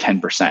giving up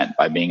 10%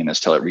 by being in this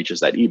till it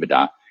reaches that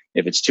EBITDA.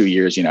 If it's 2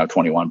 years,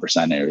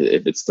 21%.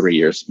 If it's 3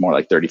 years, more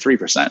like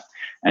 33%.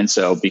 And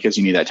so because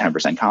you need that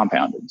 10%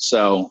 compounded.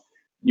 So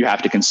you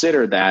have to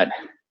consider that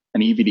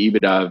an EV to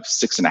EBITDA of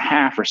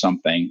 6.5 or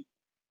something,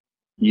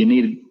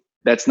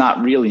 that's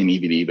not really an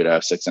EV to EBITDA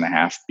of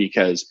 6.5,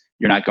 because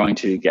you're not going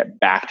to get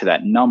back to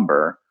that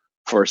number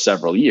for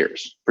several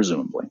years,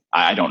 presumably.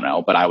 I don't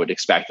know, but I would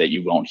expect that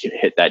you won't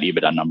hit that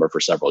EBITDA number for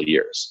several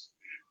years.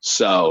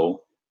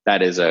 So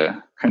that is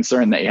a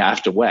concern that you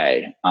have to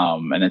weigh.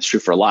 And it's true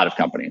for a lot of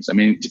companies. I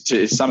mean,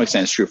 to some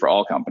extent, it's true for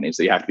all companies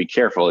that you have to be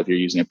careful if you're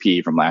using a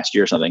PE from last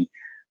year or something.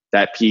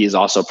 That PE is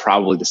also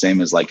probably the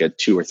same as like a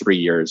 2 or 3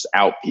 years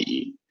out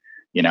PE,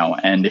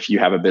 and if you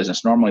have a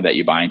business normally that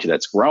you buy into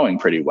that's growing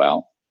pretty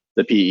well,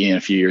 the PE in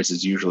a few years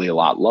is usually a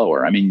lot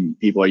lower. I mean,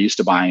 people are used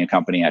to buying a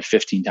company at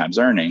 15 times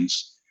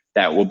earnings.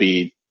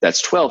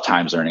 That's 12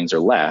 times earnings or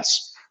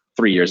less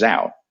 3 years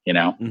out.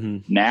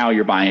 Now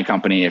you're buying a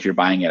company, if you're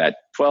buying it at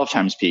 12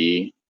 times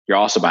PE, you're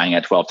also buying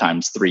at 12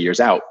 times 3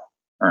 years out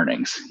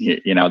earnings.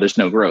 There's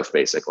no growth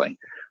basically.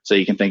 So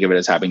you can think of it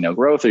as having no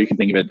growth, or you can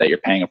think of it that you're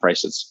paying a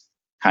price that's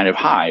kind of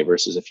high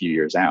versus a few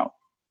years out.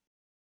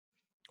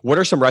 What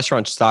are some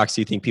restaurant stocks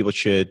you think people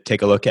should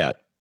take a look at?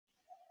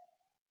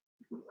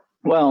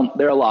 Well,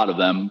 there are a lot of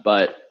them,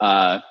 but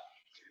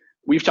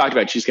we've talked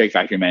about Cheesecake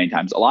Factory many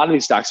times. A lot of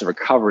these stocks have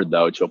recovered,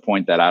 though, to a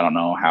point that I don't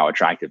know how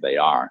attractive they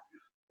are.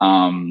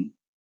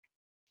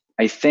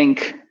 I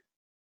think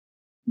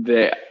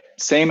the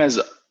same as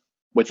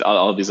with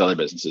all of these other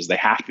businesses, they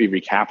have to be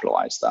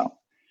recapitalized, though.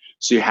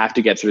 So you have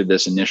to get through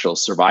this initial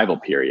survival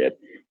period.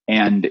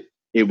 And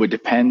it would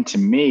depend to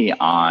me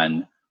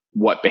on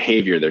what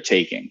behavior they're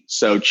taking.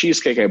 So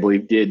Cheesecake, I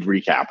believe, did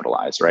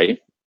recapitalize, right?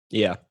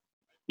 Yeah.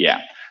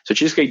 Yeah. So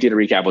Cheesecake did a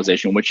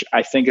recapitalization, which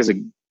I think is a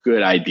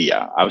good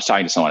idea. I was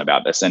talking to someone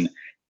about this. And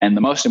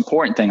the most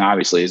important thing,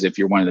 obviously, is if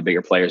you're one of the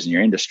bigger players in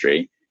your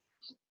industry,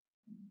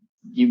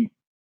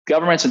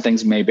 governments and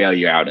things may bail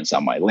you out in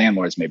some way.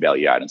 Landlords may bail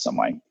you out in some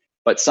way.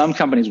 But some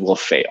companies will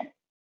fail.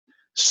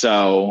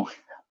 So,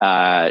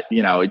 to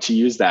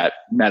use that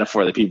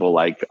metaphor that people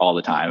like all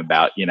the time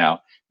about,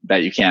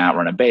 that you can't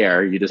outrun a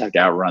bear, you just have to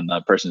outrun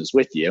the person who's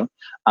with you.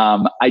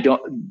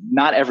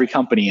 Not every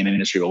company in an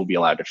industry will be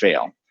allowed to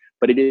fail,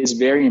 but it is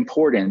very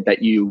important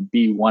that you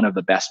be one of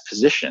the best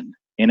positioned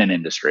in an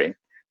industry,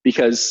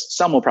 because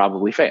some will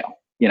probably fail.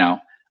 In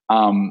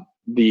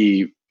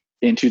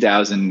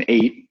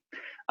 2008,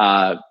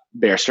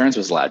 Bear Stearns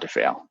was allowed to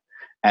fail,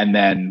 and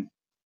then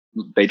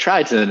they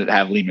tried to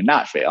have Lehman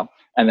not fail,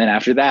 and then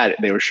after that,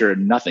 they were sure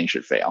nothing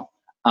should fail.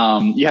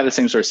 You have the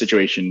same sort of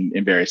situation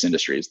in various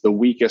industries. The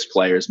weakest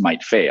players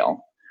might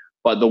fail,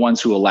 but the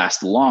ones who will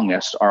last the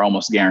longest are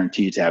almost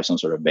guaranteed to have some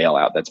sort of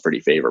bailout that's pretty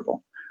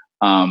favorable,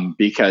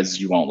 because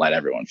you won't let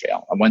everyone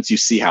fail. And once you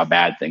see how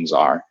bad things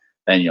are,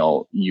 then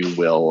you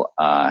will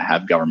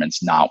have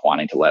governments not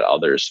wanting to let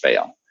others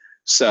fail.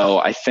 So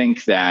I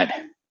think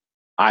that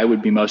I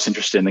would be most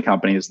interested in the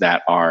companies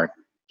that are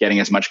getting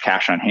as much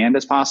cash on hand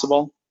as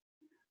possible,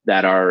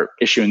 that are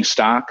issuing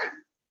stock,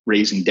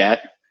 raising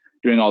debt,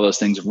 doing all those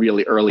things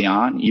really early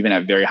on, even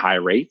at very high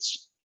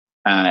rates,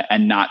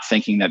 and not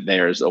thinking that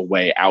there's a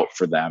way out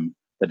for them,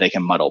 that they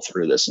can muddle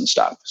through this and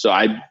stuff. So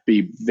I'd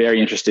be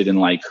very interested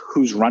in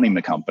who's running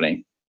the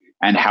company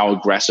and how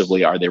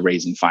aggressively are they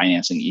raising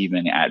financing,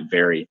 even at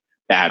very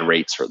bad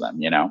rates for them,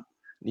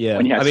 Yeah.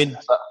 I mean,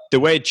 the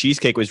way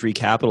Cheesecake was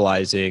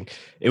recapitalizing,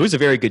 it was a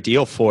very good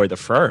deal for the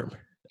firm.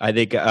 I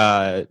think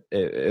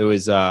it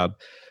was,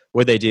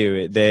 what they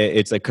do,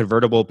 it's a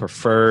convertible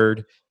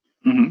preferred.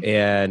 Mm-hmm.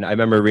 And I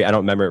remember, I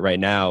don't remember it right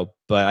now,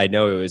 but I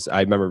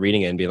remember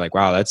reading it and being like,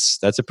 wow, that's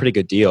a pretty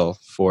good deal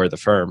for the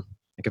firm.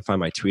 I can find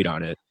my tweet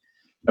on it.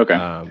 Okay.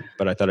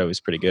 But I thought it was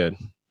pretty good.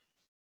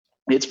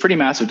 It's pretty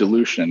massive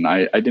dilution.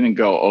 I didn't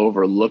go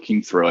over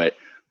looking through it,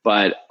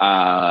 but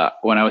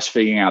when I was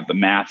figuring out the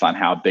math on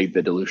how big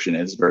the dilution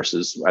is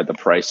versus at the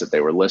price that they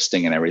were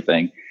listing and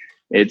everything,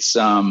 it's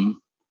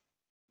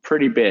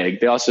pretty big.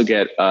 They also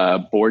get a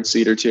board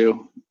seat or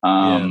two.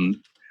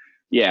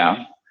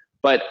 Yeah.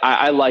 But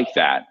I like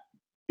that,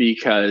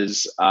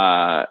 because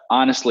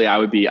honestly,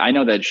 I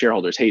know that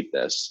shareholders hate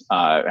this,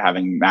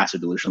 having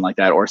massive dilution like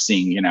that, or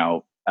seeing,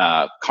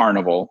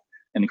 Carnival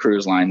and the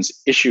cruise lines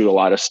issue a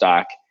lot of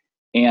stock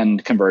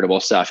and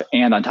convertible stuff,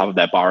 and on top of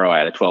that borrow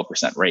at a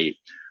 12% rate.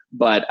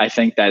 But I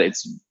think that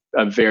it's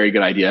a very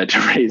good idea to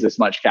raise as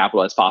much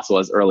capital as possible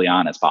as early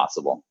on as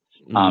possible,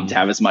 to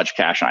have as much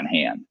cash on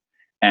hand.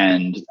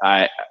 And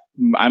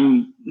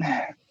I'm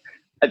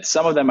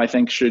some of them I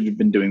think should have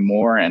been doing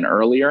more and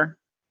earlier.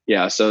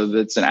 Yeah, so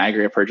that's an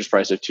aggregate purchase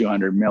price of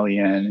 $200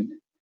 million,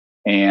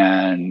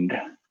 and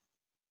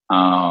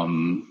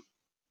hold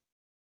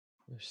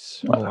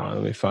on,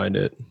 let me find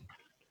it.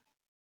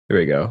 Here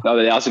we go. Oh,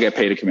 they also get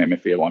paid a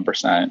commitment fee of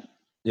 1%.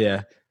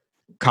 Yeah,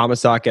 common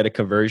stock at a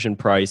conversion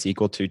price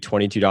equal to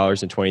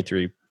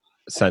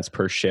 $22.23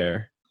 per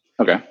share.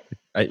 Okay,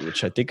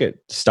 which I think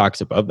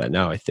stock's above that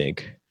now. I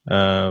think.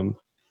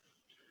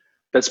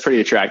 That's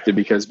pretty attractive,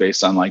 because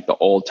based on the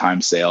old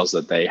time sales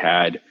that they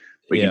had,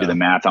 we can do the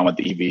math on what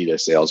the EV to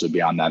sales would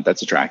be on that.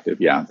 That's attractive.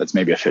 Yeah, that's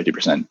maybe a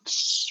 50%,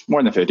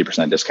 more than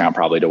 50% discount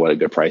probably to what a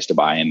good price to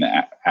buy in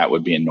at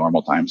would be in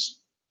normal times.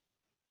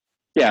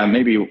 Yeah,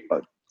 maybe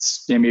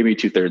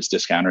 2/3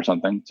 discount or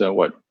something. So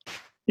what,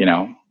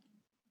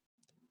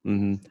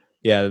 Mm-hmm.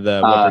 Yeah,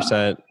 the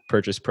 1%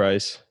 purchase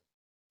price.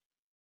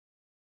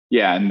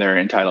 Yeah, and they're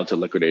entitled to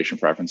liquidation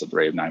preference at the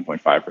rate of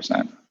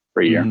 9.5%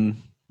 per year. Mm-hmm.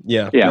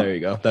 Yeah, Yeah, there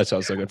you go. That's what I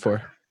was looking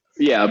for.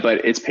 yeah,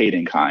 but it's paid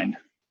in kind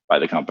by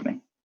the company,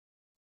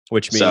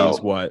 Which means so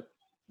what?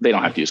 they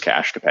don't have to use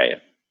cash to pay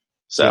it.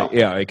 So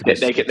yeah, it could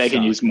be they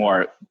can use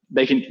more.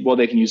 They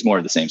can use more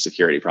of the same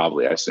security,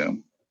 probably, I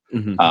assume.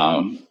 Mm-hmm.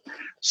 I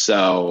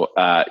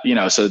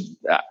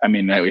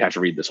mean, we have to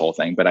read this whole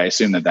thing, but I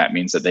assume that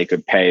means that they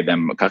could pay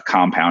them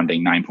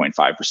compounding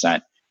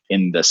 9.5%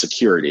 in the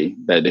security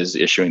that is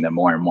issuing them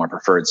more and more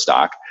preferred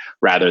stock,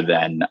 rather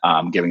than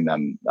giving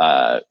them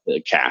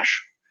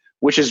cash,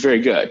 which is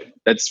very good.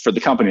 That's for the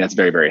company. That's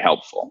very, very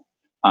helpful.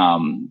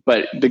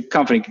 But the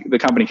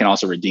company can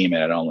also redeem it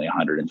at only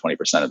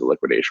 120% of the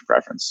liquidation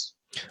preference.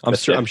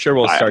 I'm sure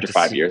we'll start after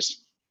 5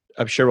 years.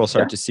 I'm sure we'll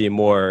start to see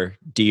more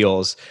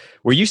deals.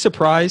 Were you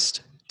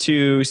surprised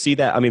to see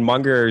that? I mean,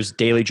 Munger's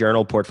daily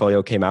journal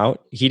portfolio came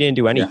out. He didn't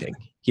do anything.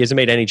 Yeah. He hasn't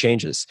made any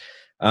changes.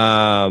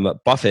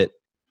 Buffett,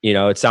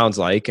 it sounds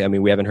like, I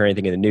mean, we haven't heard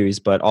anything in the news,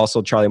 but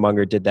also Charlie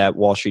Munger did that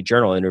Wall Street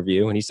Journal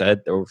interview, and he said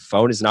the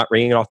phone is not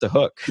ringing off the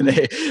hook.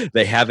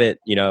 They haven't,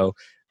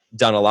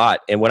 done a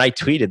lot. And when I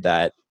tweeted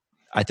that,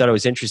 I thought it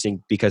was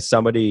interesting because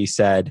somebody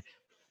said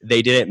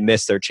they didn't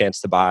miss their chance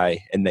to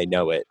buy and they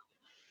know it.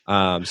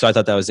 So I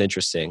thought that was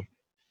interesting.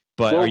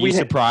 But are you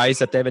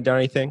surprised that they haven't done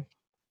anything?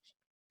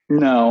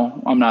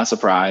 No, I'm not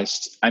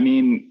surprised. I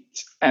mean,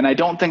 and I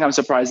don't think I'm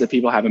surprised that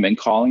people haven't been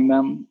calling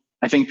them.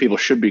 I think people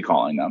should be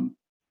calling them,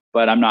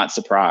 but I'm not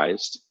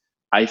surprised.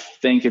 I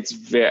think it's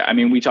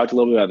we talked a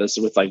little bit about this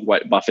with like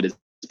what Buffett is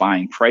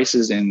buying.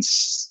 Prices in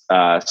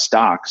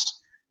stocks,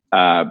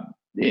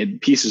 in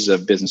pieces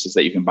of businesses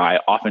that you can buy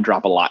often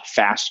drop a lot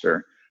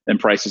faster than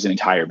prices in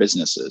entire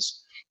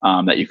businesses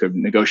that you could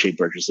negotiate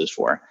purchases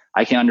for.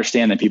 I can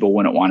understand that people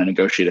wouldn't want to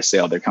negotiate a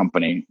sale of their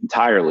company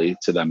entirely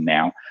to them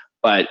now,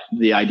 but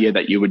the idea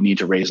that you would need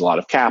to raise a lot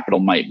of capital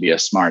might be a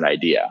smart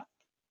idea.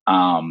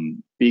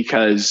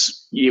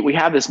 Because we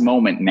have this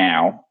moment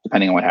now,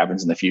 depending on what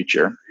happens in the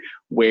future,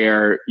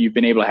 where you've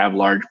been able to have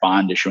large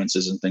bond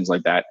issuances and things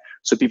like that.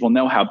 So people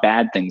know how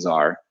bad things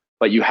are,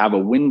 but you have a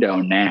window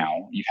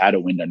now, you've had a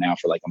window now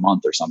for like a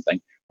month or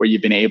something, where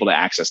you've been able to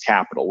access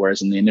capital,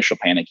 whereas in the initial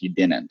panic, you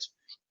didn't.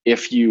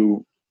 If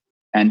you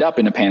end up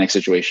in a panic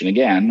situation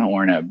again,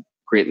 or in a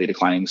greatly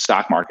declining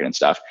stock market and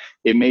stuff,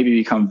 it may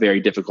become very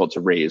difficult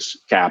to raise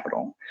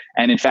capital.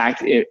 And in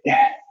fact,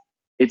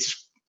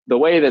 it's the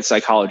way that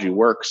psychology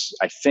works,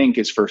 I think,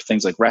 is for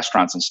things like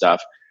restaurants and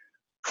stuff.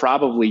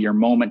 Probably your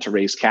moment to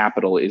raise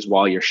capital is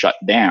while you're shut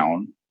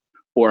down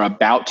or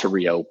about to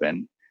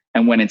reopen,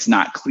 and when it's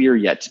not clear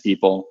yet to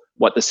people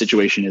what the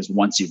situation is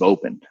once you've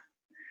opened.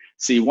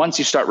 See, once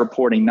you start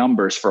reporting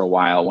numbers for a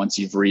while, once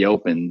you've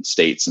reopened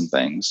states and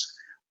things,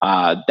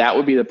 that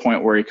would be the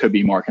point where it could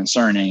be more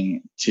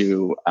concerning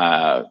to,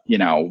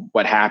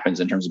 what happens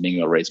in terms of being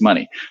able to raise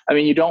money. I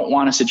mean, you don't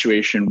want a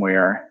situation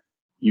where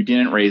you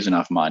didn't raise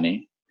enough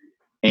money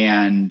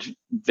and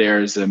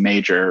there's a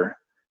major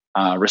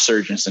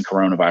resurgence in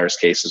coronavirus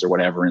cases or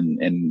whatever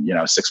in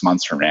 6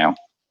 months from now.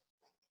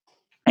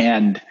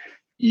 And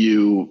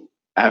you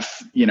have,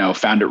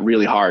 found it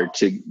really hard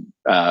to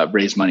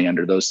raise money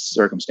under those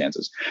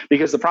circumstances.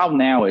 Because the problem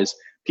now is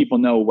people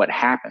know what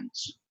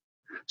happens.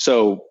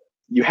 So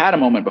you had a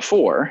moment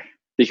before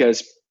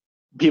because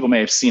people may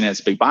have seen it as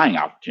a big buying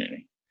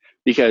opportunity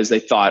because they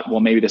thought, well,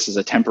 maybe this is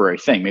a temporary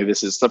thing. Maybe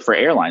this is for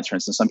airlines, for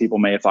instance. Some people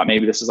may have thought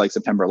maybe this is like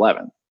September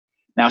 11th.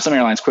 Now, some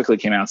airlines quickly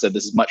came out and said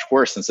this is much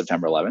worse than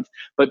September 11th,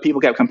 but people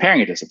kept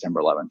comparing it to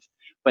September 11th.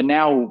 But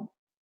now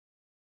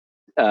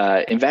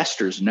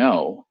investors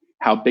know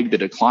how big the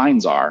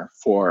declines are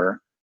for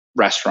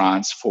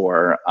restaurants,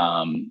 for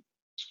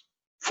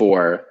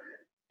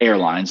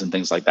airlines and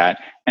things like that.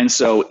 And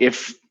so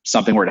if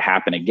something were to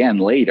happen again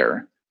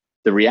later,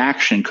 the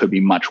reaction could be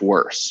much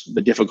worse.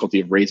 The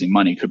difficulty of raising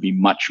money could be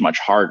much, much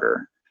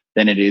harder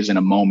than it is in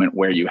a moment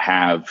where you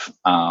have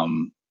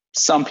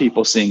some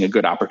people seeing a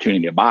good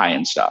opportunity to buy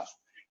and stuff.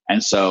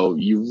 And so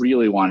you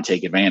really want to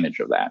take advantage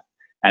of that.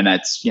 And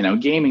that's,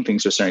 gaming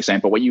things to a certain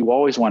extent. But what you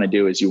always want to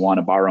do is you want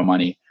to borrow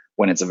money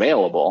when it's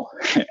available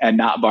and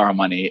not borrow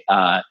money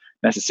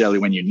necessarily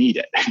when you need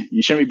it.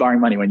 You shouldn't be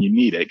borrowing money when you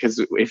need it, because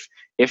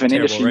if an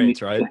industry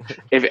rates, right?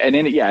 if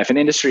an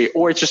industry,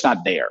 or it's just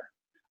not there.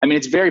 I mean,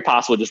 it's very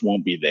possible it just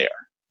won't be there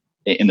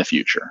in the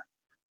future.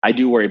 I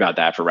do worry about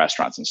that for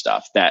restaurants and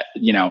stuff. That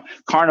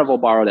Carnival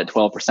borrowed at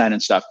 12%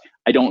 and stuff.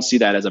 I don't see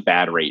that as a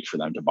bad rate for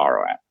them to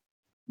borrow at.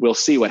 We'll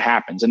see what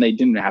happens, and they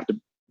didn't have to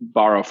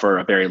borrow for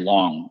a very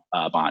long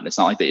bond. It's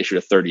not like they issued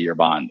a 30-year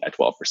bond at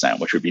 12%,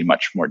 which would be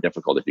much more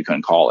difficult if you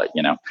couldn't call it.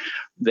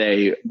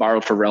 They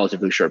borrowed for a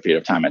relatively short period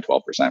of time at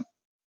 12%.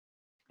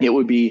 It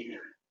would be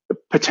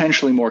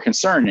potentially more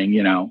concerning,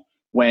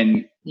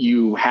 when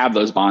you have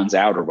those bonds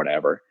out or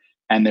whatever,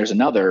 and there's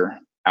another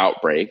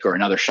outbreak or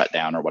another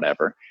shutdown or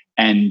whatever,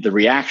 and the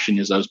reaction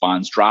is those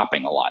bonds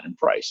dropping a lot in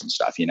price and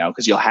stuff,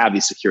 because you'll have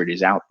these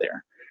securities out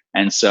there.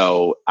 And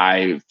so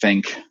I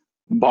think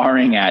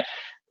borrowing at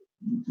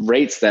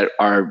rates that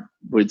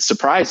would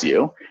surprise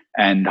you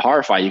and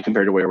horrify you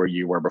compared to where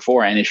you were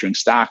before. And issuing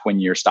stock when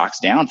your stock's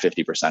down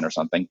 50% or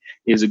something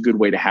is a good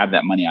way to have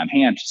that money on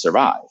hand to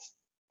survive.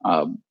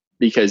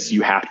 Because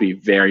you have to be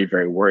very,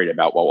 very worried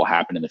about what will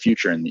happen in the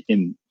future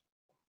in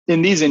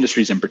these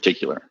industries in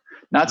particular.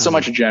 Not so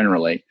much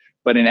generally,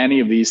 but in any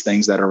of these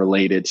things that are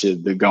related to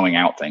the going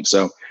out thing.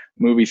 So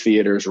movie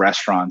theaters,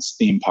 restaurants,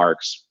 theme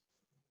parks,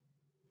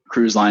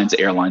 cruise lines,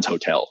 airlines,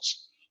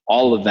 hotels,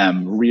 all of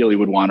them really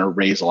would want to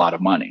raise a lot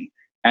of money.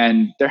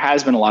 And there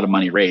has been a lot of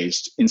money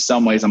raised. In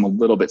some ways, I'm a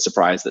little bit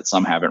surprised that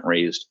some haven't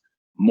raised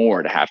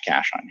more to have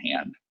cash on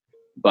hand.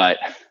 But,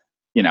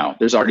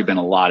 there's already been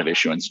a lot of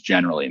issuance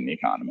generally in the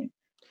economy.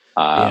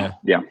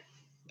 Yeah.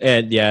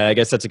 And I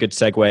guess that's a good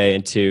segue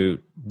into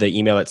the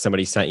email that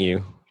somebody sent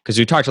you, because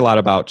we talked a lot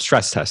about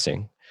stress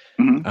testing.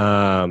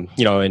 Mm-hmm.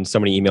 And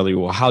somebody emailed you,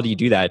 well, how do you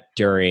do that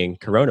during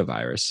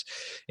coronavirus?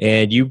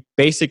 And you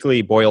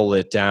basically boil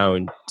it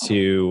down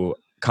to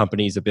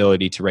companies'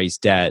 ability to raise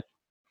debt.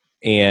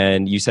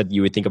 And you said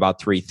you would think about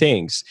three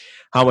things.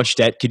 How much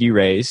debt could you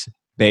raise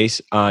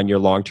based on your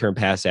long-term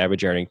past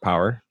average earning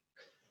power?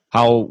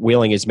 How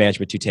willing is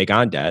management to take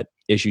on debt,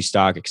 issue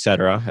stock, et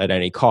cetera, at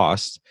any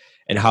cost?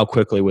 And how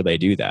quickly would they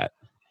do that?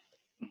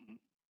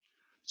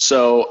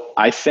 So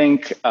I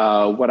think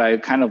what I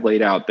kind of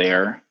laid out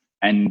there,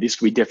 and these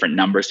could be different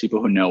numbers.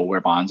 People who know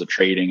where bonds are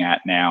trading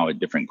at now, at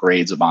different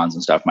grades of bonds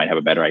and stuff, might have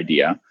a better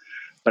idea.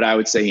 But I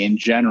would say in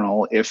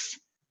general, if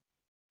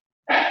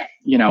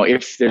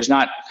there's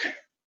not,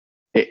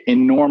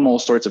 in normal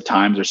sorts of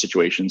times or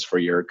situations for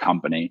your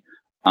company,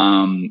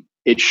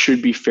 it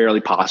should be fairly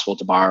possible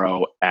to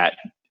borrow at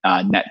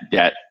net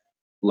debt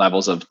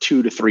levels of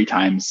 2 to 3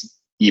 times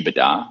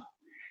EBITDA,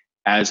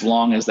 as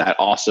long as that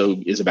also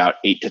is about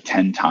 8 to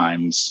 10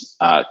 times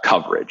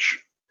coverage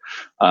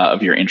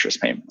of your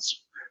interest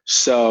payments.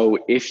 So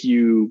if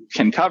you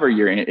can cover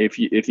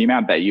if the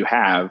amount that you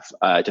have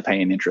to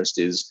pay in interest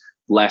is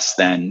less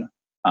than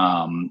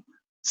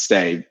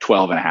say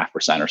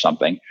 12.5% or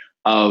something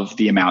of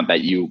the amount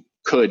that you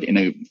could in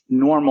a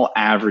normal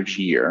average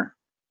year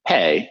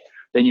pay,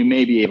 then you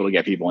may be able to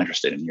get people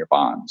interested in your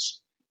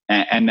bonds.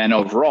 And then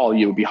overall,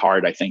 you would be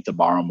hard, I think, to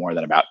borrow more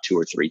than about 2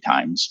 or 3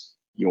 times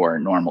your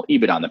normal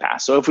EBITDA in the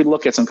past. So if we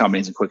look at some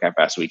companies in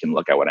QuickFS, we can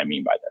look at what I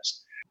mean by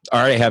this.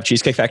 All right, I have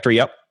Cheesecake Factory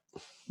up.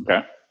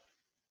 Okay.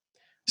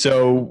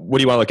 So what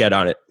do you want to look at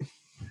on it?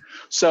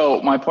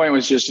 So my point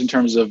was just in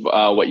terms of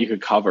what you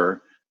could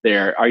cover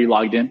there. Are you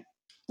logged in?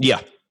 Yeah.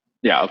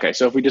 Yeah. Okay.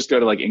 So if we just go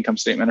to like income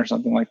statement or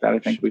something like that, I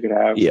think we could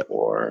have,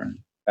 or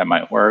that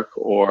might work.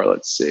 Or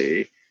let's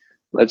see.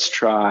 Let's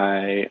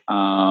try,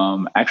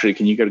 actually,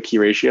 can you go to key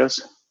ratios?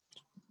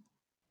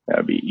 That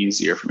would be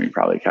easier for me to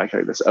probably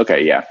calculate this.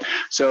 Okay, yeah.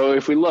 So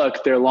if we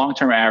look, their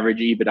long-term average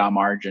EBITDA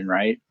margin,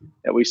 right,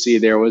 that we see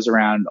there was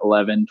around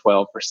 11,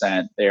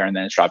 12% there, and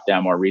then it's dropped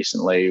down more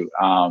recently.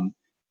 And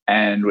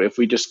if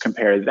we just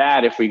compare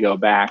that, if we go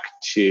back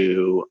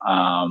to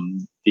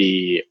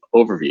the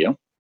overview,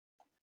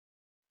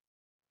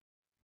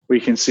 we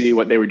can see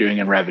what they were doing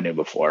in revenue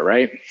before,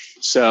 right?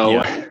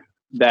 So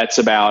that's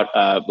about,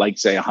 like,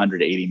 say,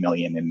 180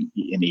 million in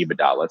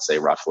EBITDA, let's say,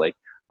 roughly.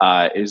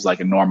 Is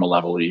like a normal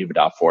level of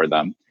EBITDA for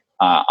them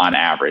on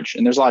average.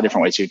 And there's a lot of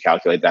different ways you could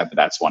calculate that, but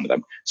that's one of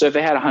them. So if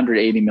they had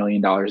 $180 million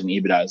in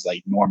EBITDA as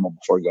like normal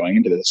before going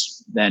into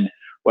this, then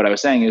what I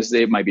was saying is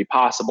it might be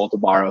possible to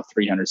borrow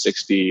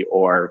 360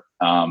 or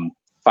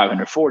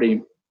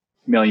 540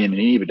 million in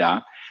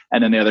EBITDA.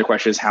 And then the other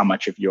question is how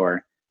much of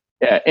your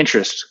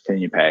interest can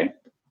you pay?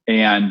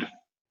 And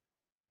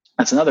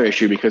that's another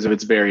issue, because if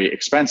it's very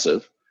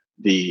expensive,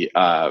 the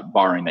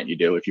borrowing that you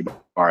do, if you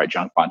borrow at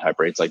junk bond type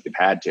rates like they've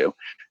had to,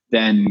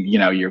 then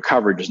your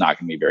coverage is not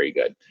going to be very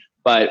good.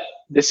 But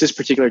this is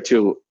particular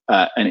to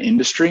an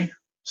industry.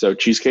 So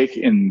Cheesecake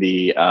in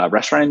the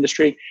restaurant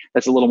industry,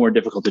 that's a little more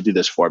difficult to do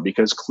this for,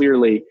 because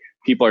clearly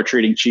people are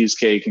treating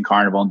Cheesecake and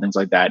Carnival and things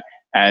like that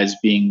as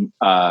being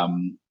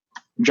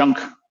junk,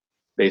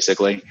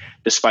 basically,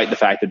 despite the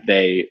fact that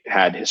they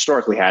had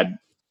historically had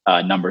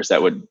numbers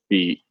that would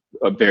be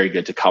very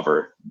good to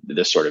cover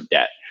this sort of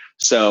debt.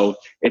 So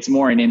it's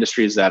more in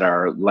industries that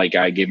are, like,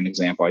 I gave an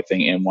example, I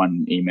think, in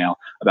one email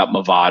about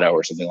Movado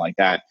or something like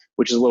that,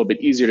 which is a little bit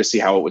easier to see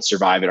how it would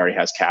survive. It already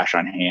has cash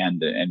on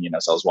hand and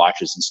sells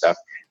watches and stuff,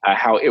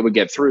 how it would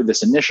get through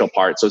this initial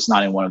part. So it's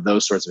not in one of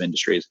those sorts of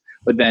industries.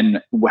 But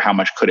then how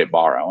much could it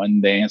borrow?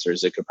 And the answer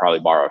is it could probably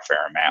borrow a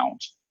fair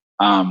amount.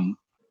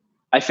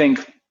 I think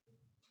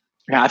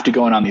you have to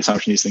go in on the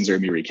assumption these things are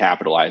going to be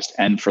recapitalized.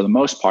 And for the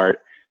most part,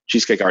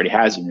 Cheesecake already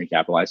has been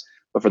recapitalized.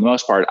 But for the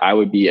most part, I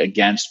would be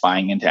against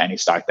buying into any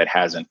stock that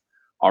hasn't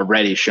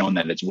already shown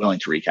that it's willing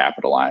to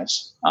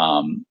recapitalize,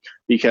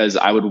 because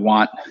I would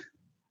want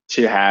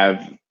to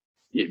have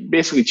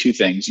basically two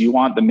things. You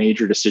want the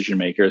major decision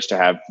makers to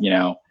have,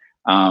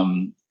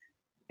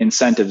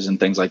 incentives and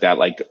things like that,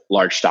 like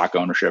large stock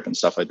ownership and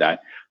stuff like that,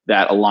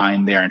 that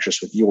align their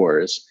interests with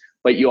yours.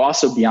 But you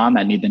also, beyond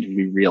that, need them to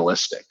be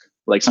realistic.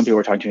 Like some people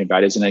were talking to me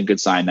about, isn't it a good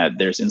sign that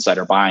there's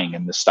insider buying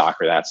in this stock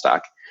or that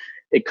stock?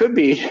 It could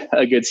be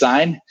a good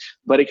sign,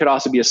 but it could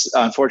also be,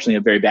 unfortunately, a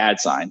very bad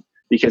sign,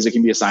 because it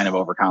can be a sign of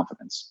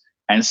overconfidence.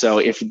 And so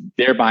if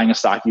they're buying a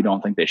stock you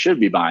don't think they should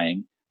be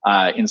buying,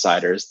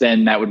 insiders,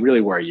 then that would really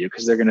worry you,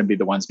 because they're going to be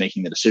the ones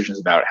making the decisions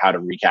about how to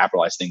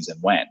recapitalize things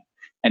and when.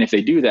 And if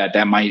they do that,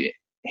 that might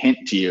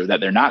hint to you that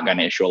they're not going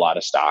to issue a lot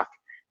of stock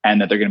and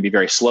that they're going to be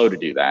very slow to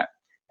do that.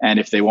 And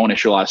if they won't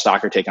issue a lot of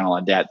stock or take on a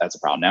lot of debt, that's a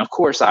problem. Now, of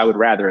course, I would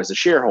rather, as a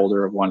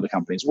shareholder of one of the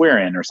companies we're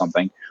in or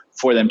something,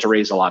 for them to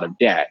raise a lot of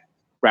debt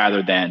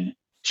rather than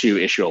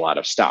to issue a lot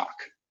of stock.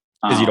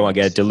 Because you don't want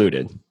to get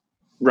diluted.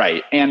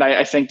 Right. And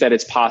I think that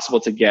it's possible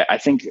to get, I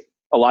think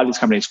a lot of these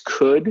companies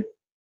could,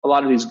 a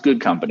lot of these good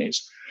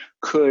companies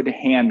could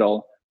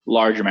handle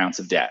large amounts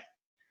of debt.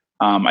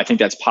 I think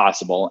that's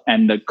possible.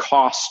 And the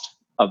cost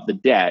of the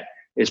debt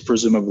is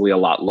presumably a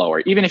lot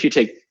lower. Even if you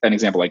take an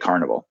example like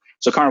Carnival.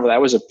 So Carnival,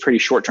 that was a pretty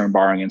short-term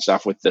borrowing and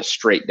stuff with the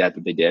straight debt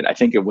that they did. I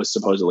think it was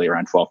supposedly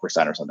around 12%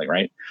 or something,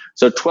 right?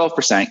 So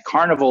 12%,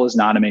 Carnival is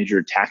not a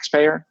major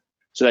taxpayer.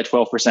 So that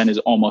 12% is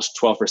almost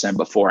 12%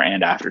 before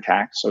and after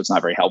tax. So it's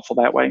not very helpful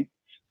that way.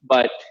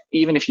 But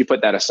even if you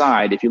put that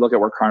aside, if you look at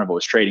where Carnival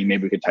was trading,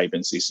 maybe we could type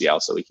in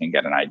CCL so we can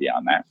get an idea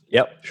on that.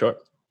 Yep, sure.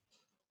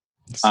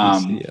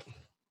 So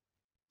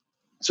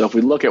if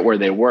we look at where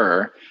they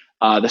were,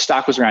 the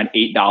stock was around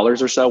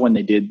 $8 or so when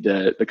they did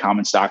the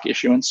common stock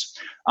issuance,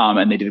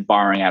 and they did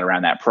borrowing at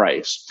around that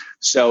price.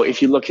 So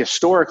if you look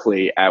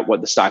historically at what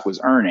the stock was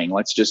earning,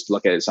 let's just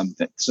look at some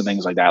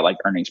things like that, like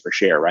earnings per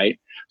share, right?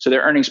 So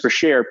their earnings per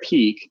share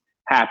peak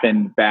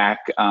happened back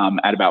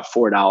at about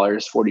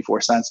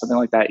 $4.44, something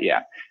like that.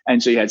 Yeah.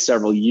 And so you had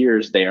several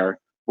years there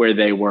where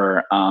they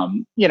were,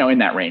 in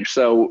that range.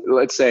 So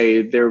let's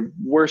say their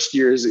worst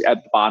years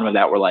at the bottom of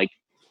that were like,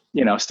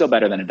 still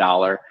better than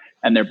 $1.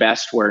 And their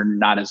best were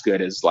not as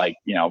good as like,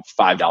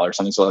 $5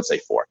 something. So let's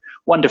say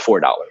 $1 to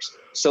 $4.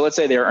 So let's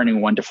say they're earning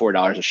 $1 to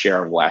 $4 a share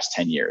over the last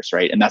 10 years,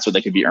 right? And that's what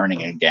they could be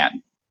earning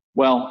again.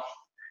 Well,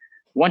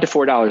 $1 to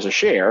 $4 a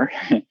share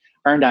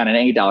earned on an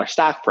 $8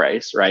 stock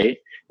price, right,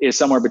 is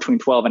somewhere between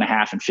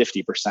 12.5% and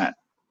 50%,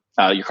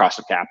 your cost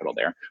of capital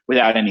there,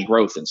 without any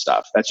growth and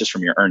stuff. That's just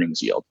from your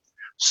earnings yield.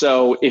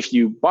 So if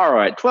you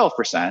borrow at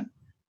 12%,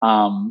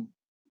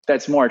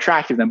 that's more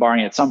attractive than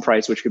borrowing at some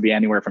price, which could be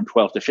anywhere from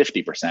 12 to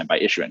 50% by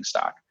issuing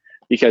stock,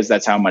 because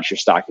that's how much your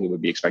stock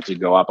would be expected to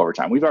go up over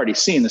time. We've already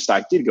seen the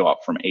stock did go up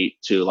from 8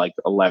 to like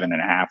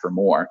 11.5 or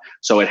more.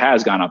 So it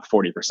has gone up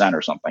 40%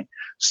 or something.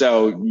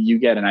 So you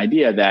get an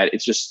idea that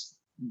it's just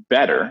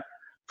better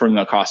from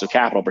the cost of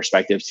capital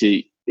perspective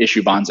to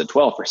issue bonds at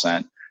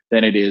 12%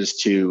 than it is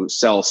to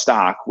sell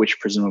stock, which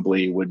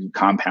presumably would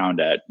compound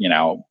at,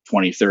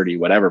 20, 30,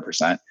 whatever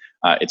percent.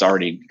 It's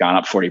already gone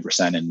up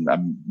 40% in a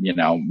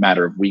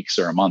matter of weeks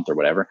or a month or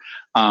whatever.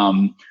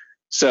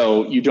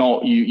 So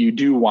you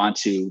do want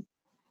to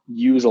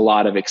use a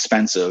lot of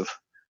expensive,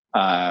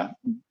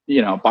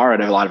 borrow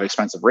at a lot of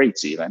expensive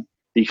rates even,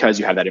 because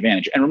you have that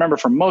advantage. And remember,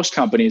 for most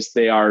companies,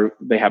 they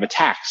have a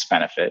tax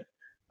benefit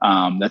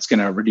that's going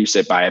to reduce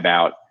it by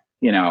about,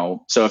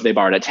 so if they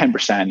borrowed at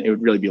 10%, it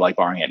would really be like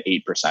borrowing at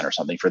 8% or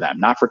something for them,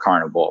 not for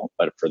Carnival,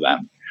 but for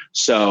them.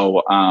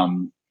 So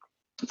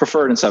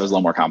preferred and stuff is a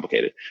little more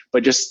complicated.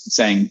 But just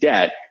saying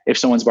debt, if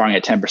someone's borrowing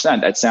at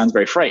 10%, that sounds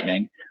very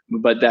frightening,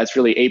 but that's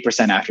really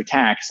 8% after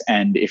tax.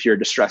 And if you're a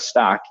distressed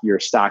stock, your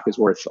stock is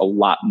worth a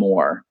lot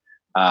more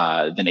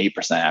than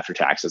 8% after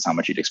tax. That's how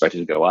much you'd expect it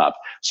to go up.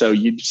 So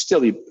you'd still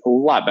be a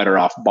lot better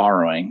off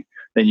borrowing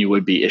than you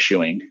would be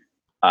issuing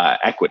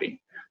equity.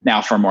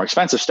 Now, for a more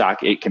expensive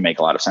stock, it can make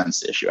a lot of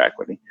sense to issue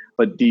equity,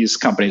 but these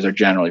companies are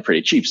generally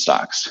pretty cheap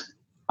stocks.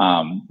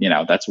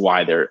 That's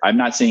why I'm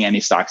not seeing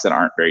any stocks that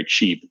aren't very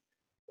cheap,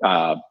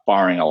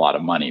 borrowing a lot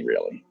of money,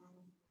 really.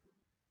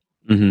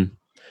 Mm-hmm.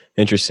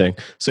 Interesting.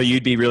 So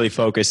you'd be really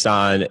focused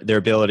on their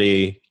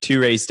ability to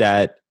raise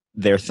debt,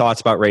 their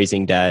thoughts about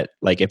raising debt,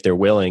 like if they're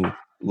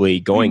willingly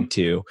going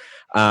to,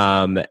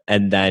 and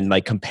then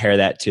like compare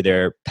that to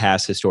their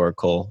past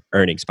historical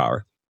earnings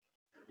power.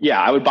 Yeah,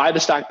 I would buy the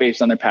stock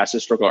based on their past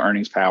historical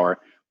earnings power,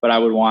 but I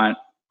would want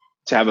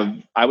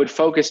to I would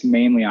focus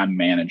mainly on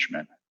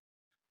management,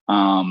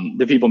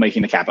 the people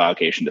making the capital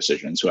allocation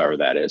decisions, whoever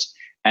that is.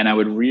 And I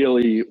would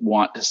really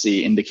want to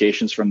see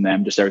indications from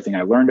them, just everything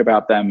I learned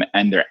about them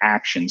and their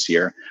actions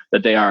here,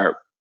 that they are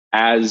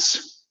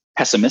as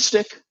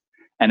pessimistic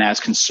and as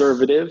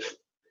conservative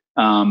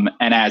and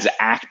as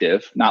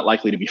active, not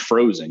likely to be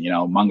frozen.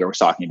 Munger was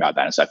talking about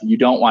that and stuff. You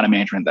don't want a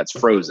management that's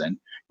frozen.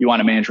 You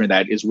want a management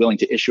that is willing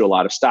to issue a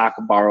lot of stock,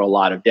 borrow a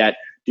lot of debt,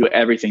 do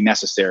everything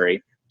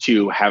necessary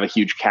to have a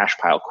huge cash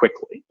pile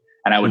quickly.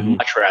 And I would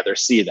much rather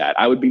see that.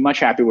 I would be much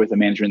happier with a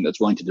management that's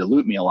willing to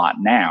dilute me a lot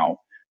now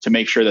to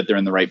make sure that they're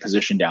in the right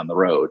position down the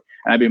road.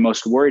 And I'd be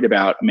most worried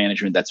about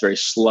management that's very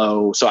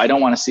slow. So I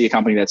don't want to see a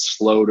company that's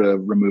slow to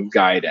remove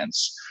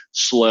guidance,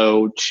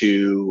 slow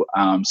to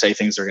say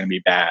things are going to be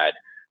bad,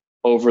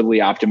 overly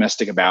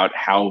optimistic about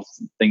how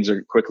things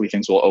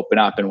will open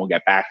up and we'll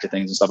get back to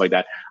things and stuff like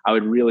that. I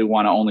would really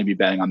want to only be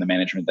betting on the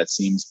management that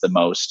seems the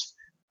most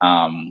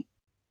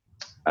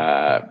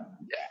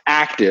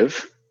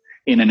active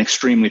in an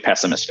extremely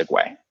pessimistic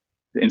way,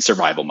 in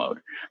survival mode.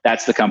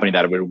 That's the company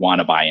that I would want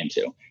to buy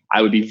into.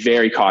 I would be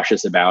very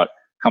cautious about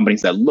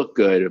companies that look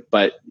good,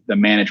 but the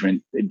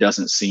management, it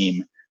doesn't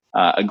seem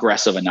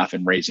aggressive enough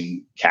in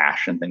raising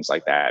cash and things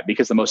like that.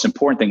 Because the most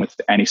important thing with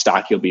any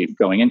stock you'll be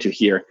going into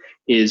here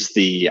is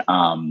the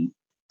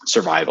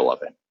survival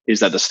of it, is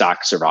that the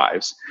stock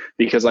survives.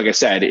 Because like I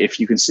said, if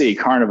you can see,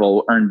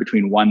 Carnival earned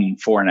between $1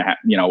 and $4.50,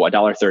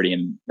 $1.30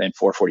 and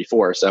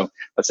 $4.44. So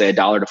let's say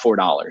 $1 to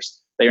 $4.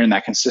 They earned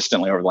that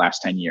consistently over the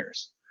last 10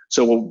 years.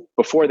 So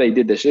before they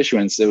did this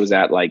issuance, it was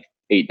at like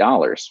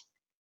 $8.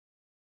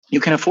 You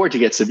can afford to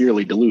get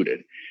severely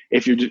diluted.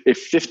 If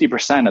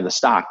 50% of the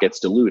stock gets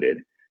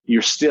diluted,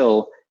 you're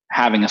still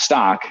having a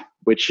stock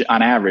which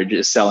on average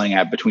is selling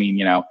at between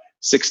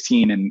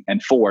 16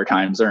 and 4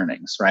 times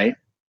earnings, right?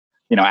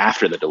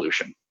 After the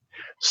dilution.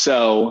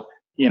 So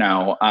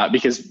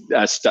because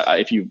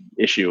if you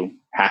issue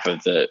half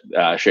of the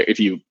share, if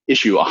you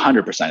issue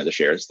 100% of the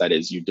shares, that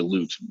is, you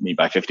dilute me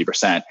by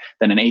 50%,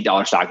 then an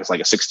 $8 stock is like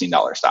a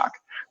 $16 stock.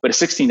 But a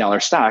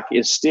 $16 stock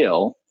is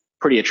still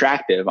pretty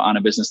attractive on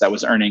a business that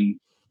was earning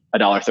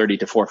 $1.30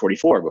 to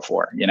 $4.44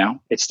 before.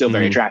 It's still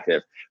very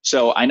attractive.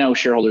 So I know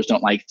shareholders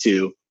don't like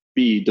to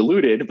be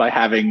diluted by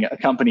having a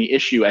company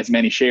issue as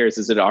many shares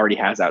as it already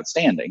has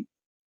outstanding,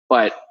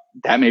 but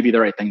that may be the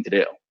right thing to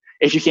do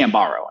if you can't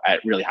borrow at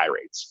really high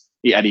rates,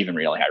 at even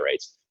really high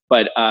rates.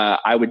 But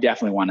I would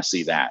definitely want to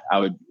see that. I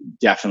would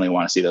definitely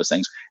want to see those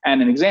things.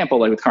 And an example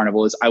like with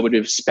Carnival is I would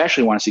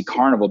especially want to see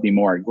Carnival be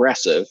more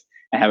aggressive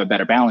and have a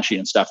better balance sheet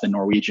and stuff than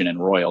Norwegian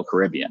and Royal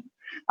Caribbean.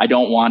 I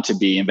don't want to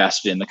be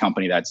invested in the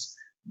company that's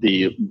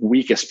the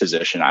weakest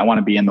position. I want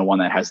to be in the one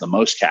that has the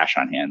most cash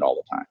on hand all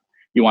the time.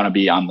 You want to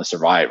be on the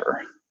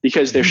survivor,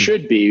 because there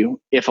should be,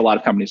 if a lot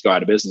of companies go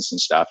out of business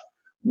and stuff,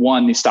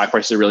 one, these stock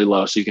prices are really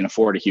low, so you can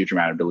afford a huge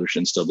amount of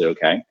dilution, still do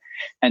okay.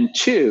 And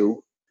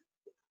two,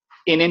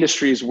 in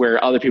industries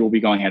where other people will be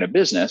going out of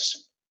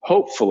business,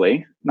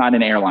 hopefully, not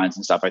in airlines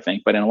and stuff, I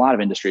think, but in a lot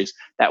of industries,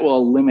 that will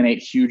eliminate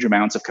huge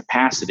amounts of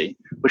capacity,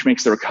 which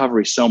makes the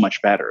recovery so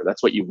much better.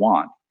 That's what you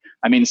want.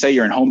 I mean, say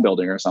you're in home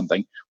building or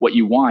something, what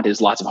you want is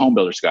lots of home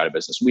builders to go out of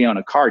business. We own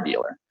a car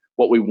dealer.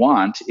 What we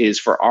want is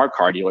for our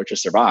car dealer to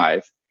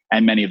survive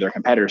and many of their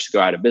competitors to go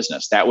out of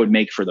business. That would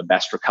make for the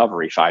best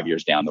recovery 5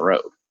 years down the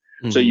road.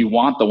 So you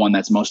want the one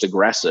that's most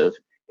aggressive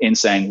in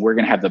saying, we're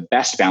going to have the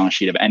best balance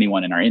sheet of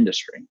anyone in our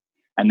industry.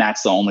 And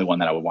that's the only one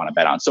that I would want to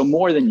bet on. So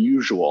more than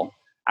usual,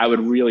 I would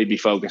really be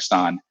focused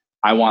on,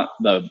 I want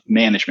the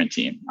management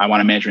team. I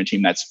want a management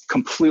team that's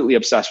completely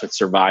obsessed with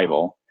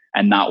survival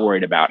and not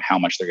worried about how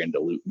much they're going to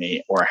dilute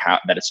me or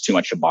that it's too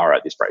much to borrow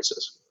at these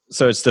prices.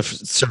 So it's the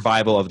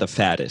survival of the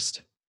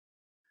fattest.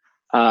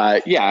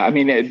 Yeah, I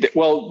mean,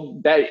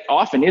 that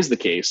often is the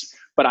case,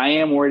 but I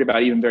am worried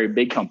about even very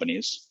big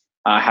companies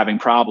having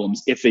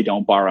problems if they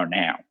don't borrow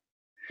now.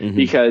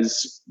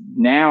 Because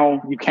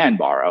now you can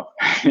borrow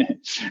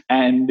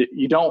and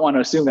you don't want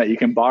to assume that you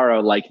can borrow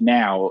like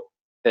now,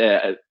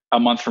 a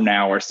month from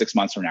now or 6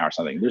 months from now or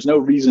something. There's no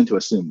reason to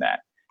assume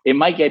that. It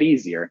might get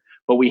easier,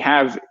 but we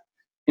have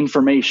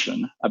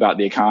information about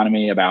the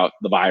economy, about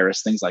the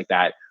virus, things like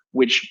that,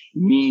 which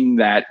mean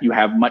that you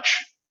have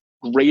much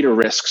greater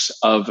risks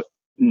of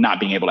not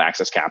being able to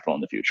access capital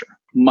in the future,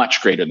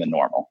 much greater than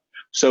normal.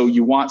 So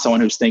you want someone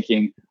who's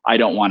thinking, I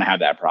don't want to have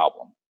that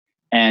problem.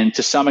 And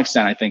to some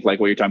extent, I think like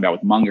what you're talking about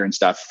with Munger and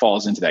stuff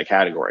falls into that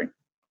category.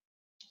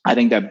 I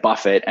think that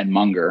Buffett and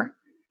Munger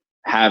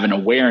have an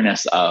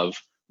awareness of,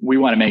 we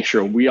want to make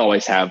sure we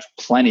always have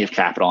plenty of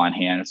capital on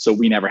hand so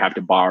we never have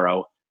to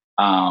borrow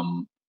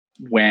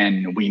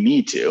when we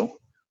need to.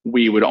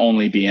 We would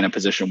only be in a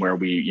position where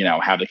we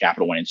have the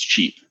capital when it's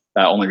cheap.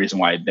 The only reason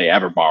why they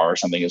ever borrow or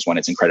something is when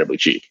it's incredibly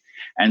cheap.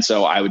 And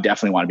so I would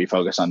definitely want to be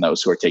focused on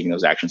those who are taking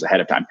those actions ahead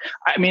of time.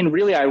 I mean,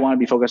 really, I want to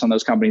be focused on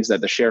those companies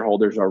that the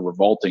shareholders are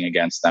revolting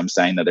against them,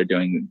 saying that they're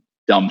doing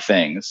dumb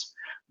things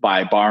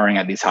by borrowing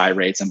at these high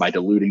rates and by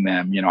diluting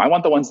them. I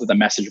want the ones that the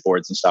message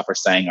boards and stuff are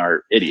saying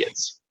are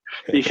idiots,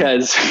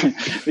 because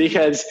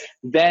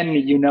then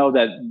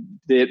that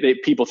the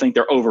people think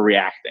they're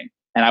overreacting.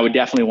 And I would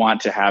definitely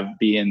want to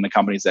be in the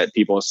companies that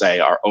people say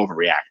are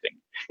overreacting.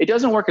 It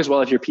doesn't work as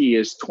well if your PE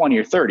is 20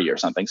 or 30 or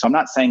something. So I'm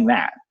not saying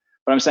that.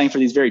 But I'm saying for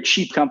these very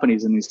cheap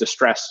companies in these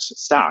distressed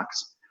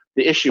stocks,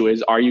 the issue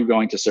is, are you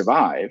going to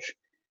survive?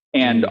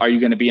 And are you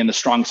going to be in the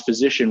strongest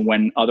position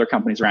when other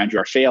companies around you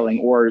are failing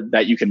or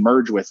that you can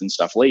merge with and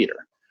stuff later?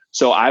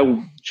 So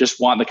I just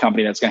want the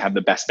company that's going to have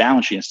the best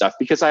balance sheet and stuff,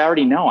 because I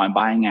already know I'm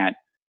buying at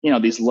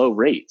these low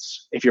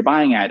rates. If you're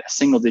buying at a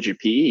single digit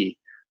PE,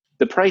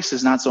 the price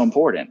is not so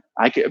important.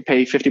 I could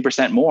pay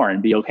 50% more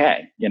and be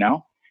okay.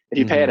 If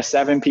you pay at a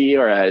 7P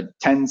or a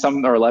 10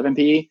 something or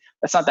 11P,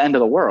 that's not the end of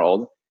the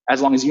world, as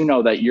long as you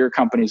know that your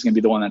company is going to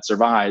be the one that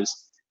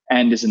survives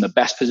and is in the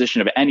best position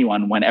of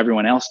anyone when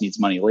everyone else needs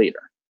money later.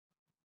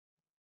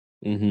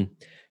 You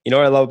know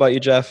what I love about you,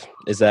 Jeff,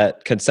 is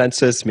that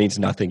consensus means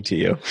nothing to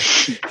you.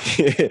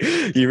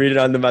 You read it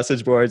on the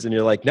message boards and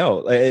you're like, no.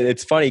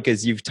 It's funny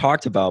because you've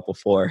talked about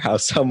before how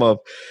some of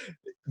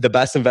the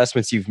best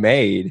investments you've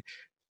made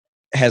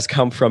has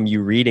come from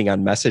you reading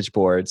on message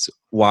boards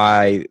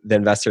why the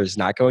investor is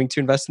not going to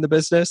invest in the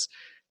business.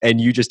 and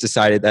you just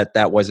decided that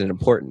that wasn't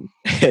important,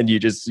 and you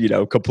just,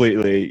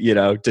 completely,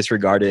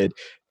 disregarded,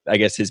 I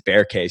guess, his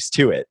bear case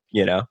to it,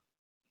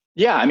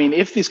 Yeah, I mean,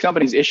 if these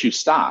companies issue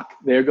stock,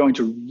 they're going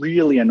to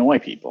really annoy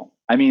people.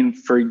 I mean,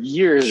 for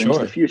years into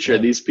the future,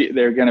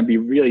 they're going to be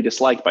really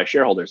disliked by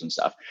shareholders and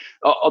stuff.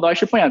 Although I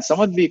should point out,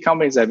 some of the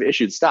companies that have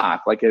issued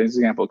stock, like an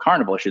example,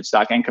 Carnival issued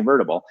stock and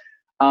convertible.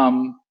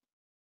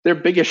 Their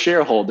biggest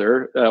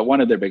shareholder, one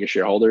of their biggest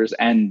shareholders,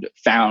 and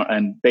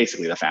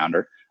basically the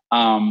founder,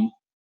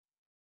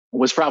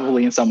 was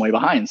probably in some way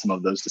behind some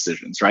of those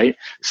decisions, right?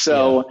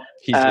 So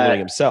he's doing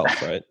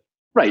himself, right?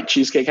 Right.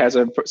 Cheesecake has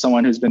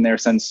someone who's been there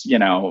since,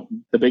 the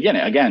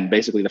beginning. Again,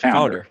 basically the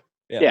founder.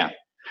 Yeah.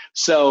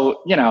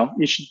 So,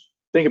 you should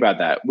think about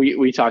that.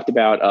 We talked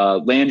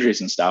about Landry's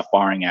and stuff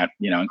borrowing at,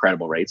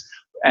 incredible rates,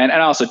 and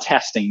also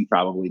testing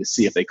probably to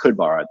see if they could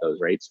borrow at those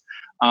rates.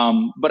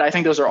 But I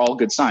think those are all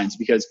good signs,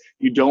 because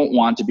you don't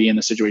want to be in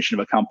the situation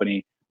of a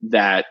company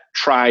that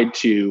tried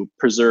to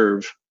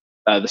preserve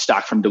the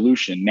stock from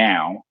dilution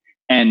now,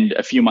 and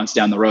a few months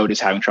down the road is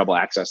having trouble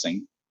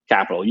accessing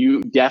capital.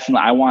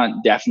 I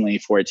want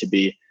for it to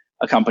be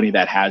a company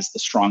that has the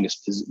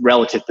strongest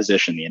relative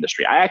position in the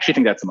industry. I actually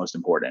think that's the most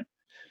important.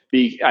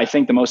 I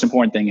think the most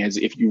important thing is,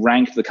 if you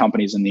rank the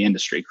companies in the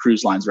industry,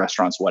 cruise lines,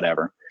 restaurants,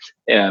 whatever,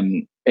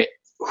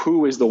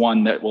 who is the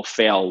one that will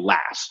fail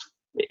last?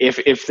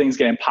 If things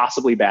get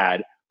impossibly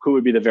bad, who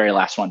would be the very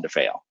last one to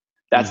fail?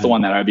 That's the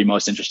one that I would be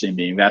most interested in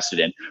being invested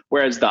in.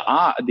 Whereas the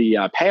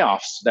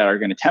payoffs that are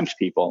going to tempt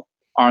people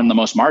are the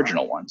most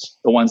marginal ones,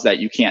 the ones that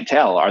you can't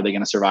tell, are they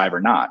going to survive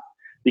or not?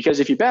 Because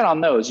if you bet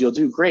on those, you'll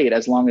do great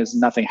as long as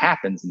nothing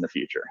happens in the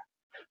future.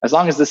 As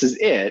long as this is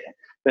it,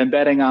 then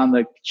betting on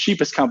the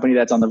cheapest company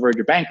that's on the verge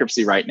of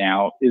bankruptcy right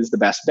now is the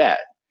best bet.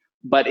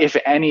 But if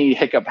any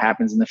hiccup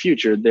happens in the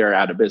future, they're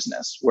out of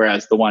business.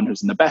 Whereas the one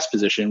who's in the best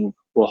position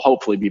will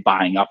hopefully be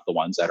buying up the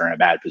ones that are in a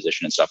bad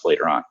position and stuff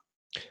later on.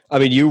 I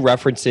mean, you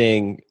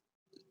referencing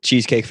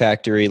Cheesecake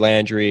Factory,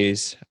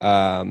 Landry's,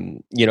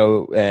 and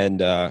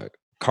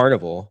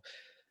Carnival,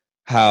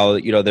 how,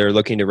 they're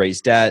looking to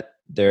raise debt,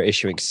 they're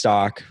issuing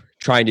stock,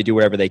 trying to do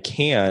whatever they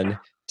can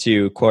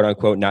to, quote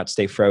unquote, not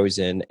stay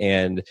frozen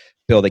and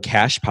build a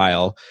cash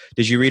pile.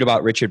 Did you read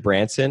about Richard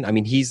Branson? I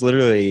mean, he's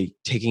literally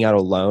taking out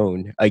a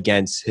loan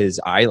against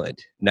his island,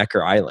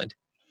 Necker Island.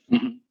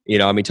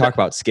 Mm-hmm. Talk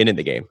about skin in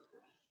the game.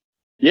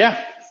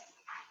 Yeah.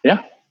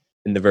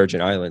 In the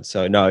Virgin Islands.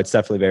 So no, it's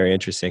definitely very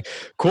interesting.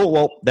 Cool.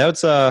 Well,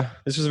 this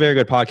was a very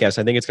good podcast.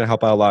 I think it's going to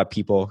help out a lot of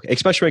people,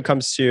 especially when it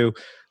comes to,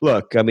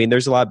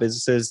 there's a lot of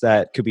businesses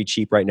that could be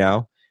cheap right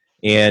now,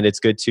 and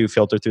it's good to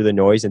filter through the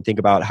noise and think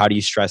about, how do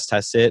you stress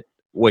test it?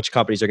 Which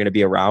companies are going to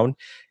be around?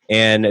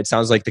 And it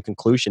sounds like the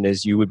conclusion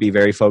is you would be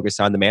very focused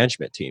on the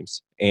management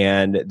teams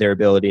and their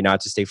ability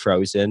not to stay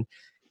frozen,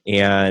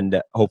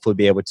 and hopefully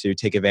be able to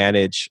take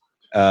advantage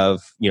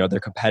of, their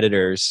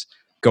competitors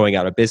going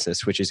out of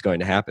business, which is going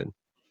to happen.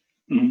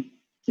 Mm-hmm.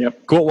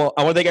 Yep. Cool. Well,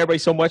 I want to thank everybody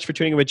so much for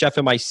tuning in with Jeff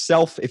and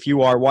myself. If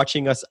you are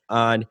watching us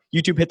on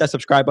YouTube, hit that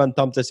subscribe button,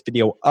 thumbs this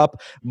video up.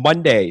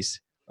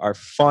 Mondays are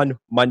fun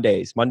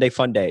Mondays. Monday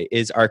Fun Day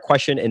is our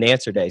question and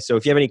answer day. So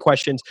if you have any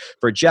questions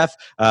for Jeff,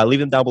 leave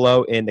them down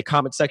below in the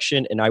comment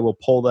section, and I will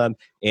pull them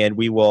and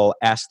we will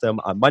ask them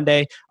on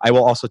Monday. I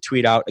will also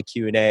tweet out a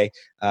Q&A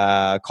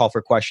call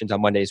for questions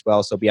on Monday as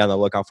well. So be on the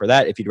lookout for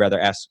that if you'd rather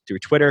ask through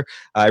Twitter.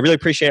 I really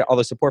appreciate all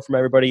the support from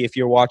everybody. If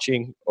you're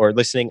watching or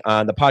listening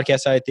on the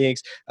podcast side of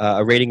things,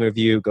 a rating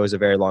review goes a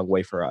very long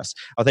way for us.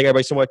 I'll thank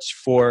everybody so much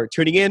for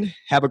tuning in.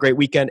 Have a great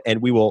weekend,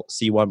 and we will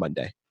see you on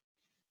Monday.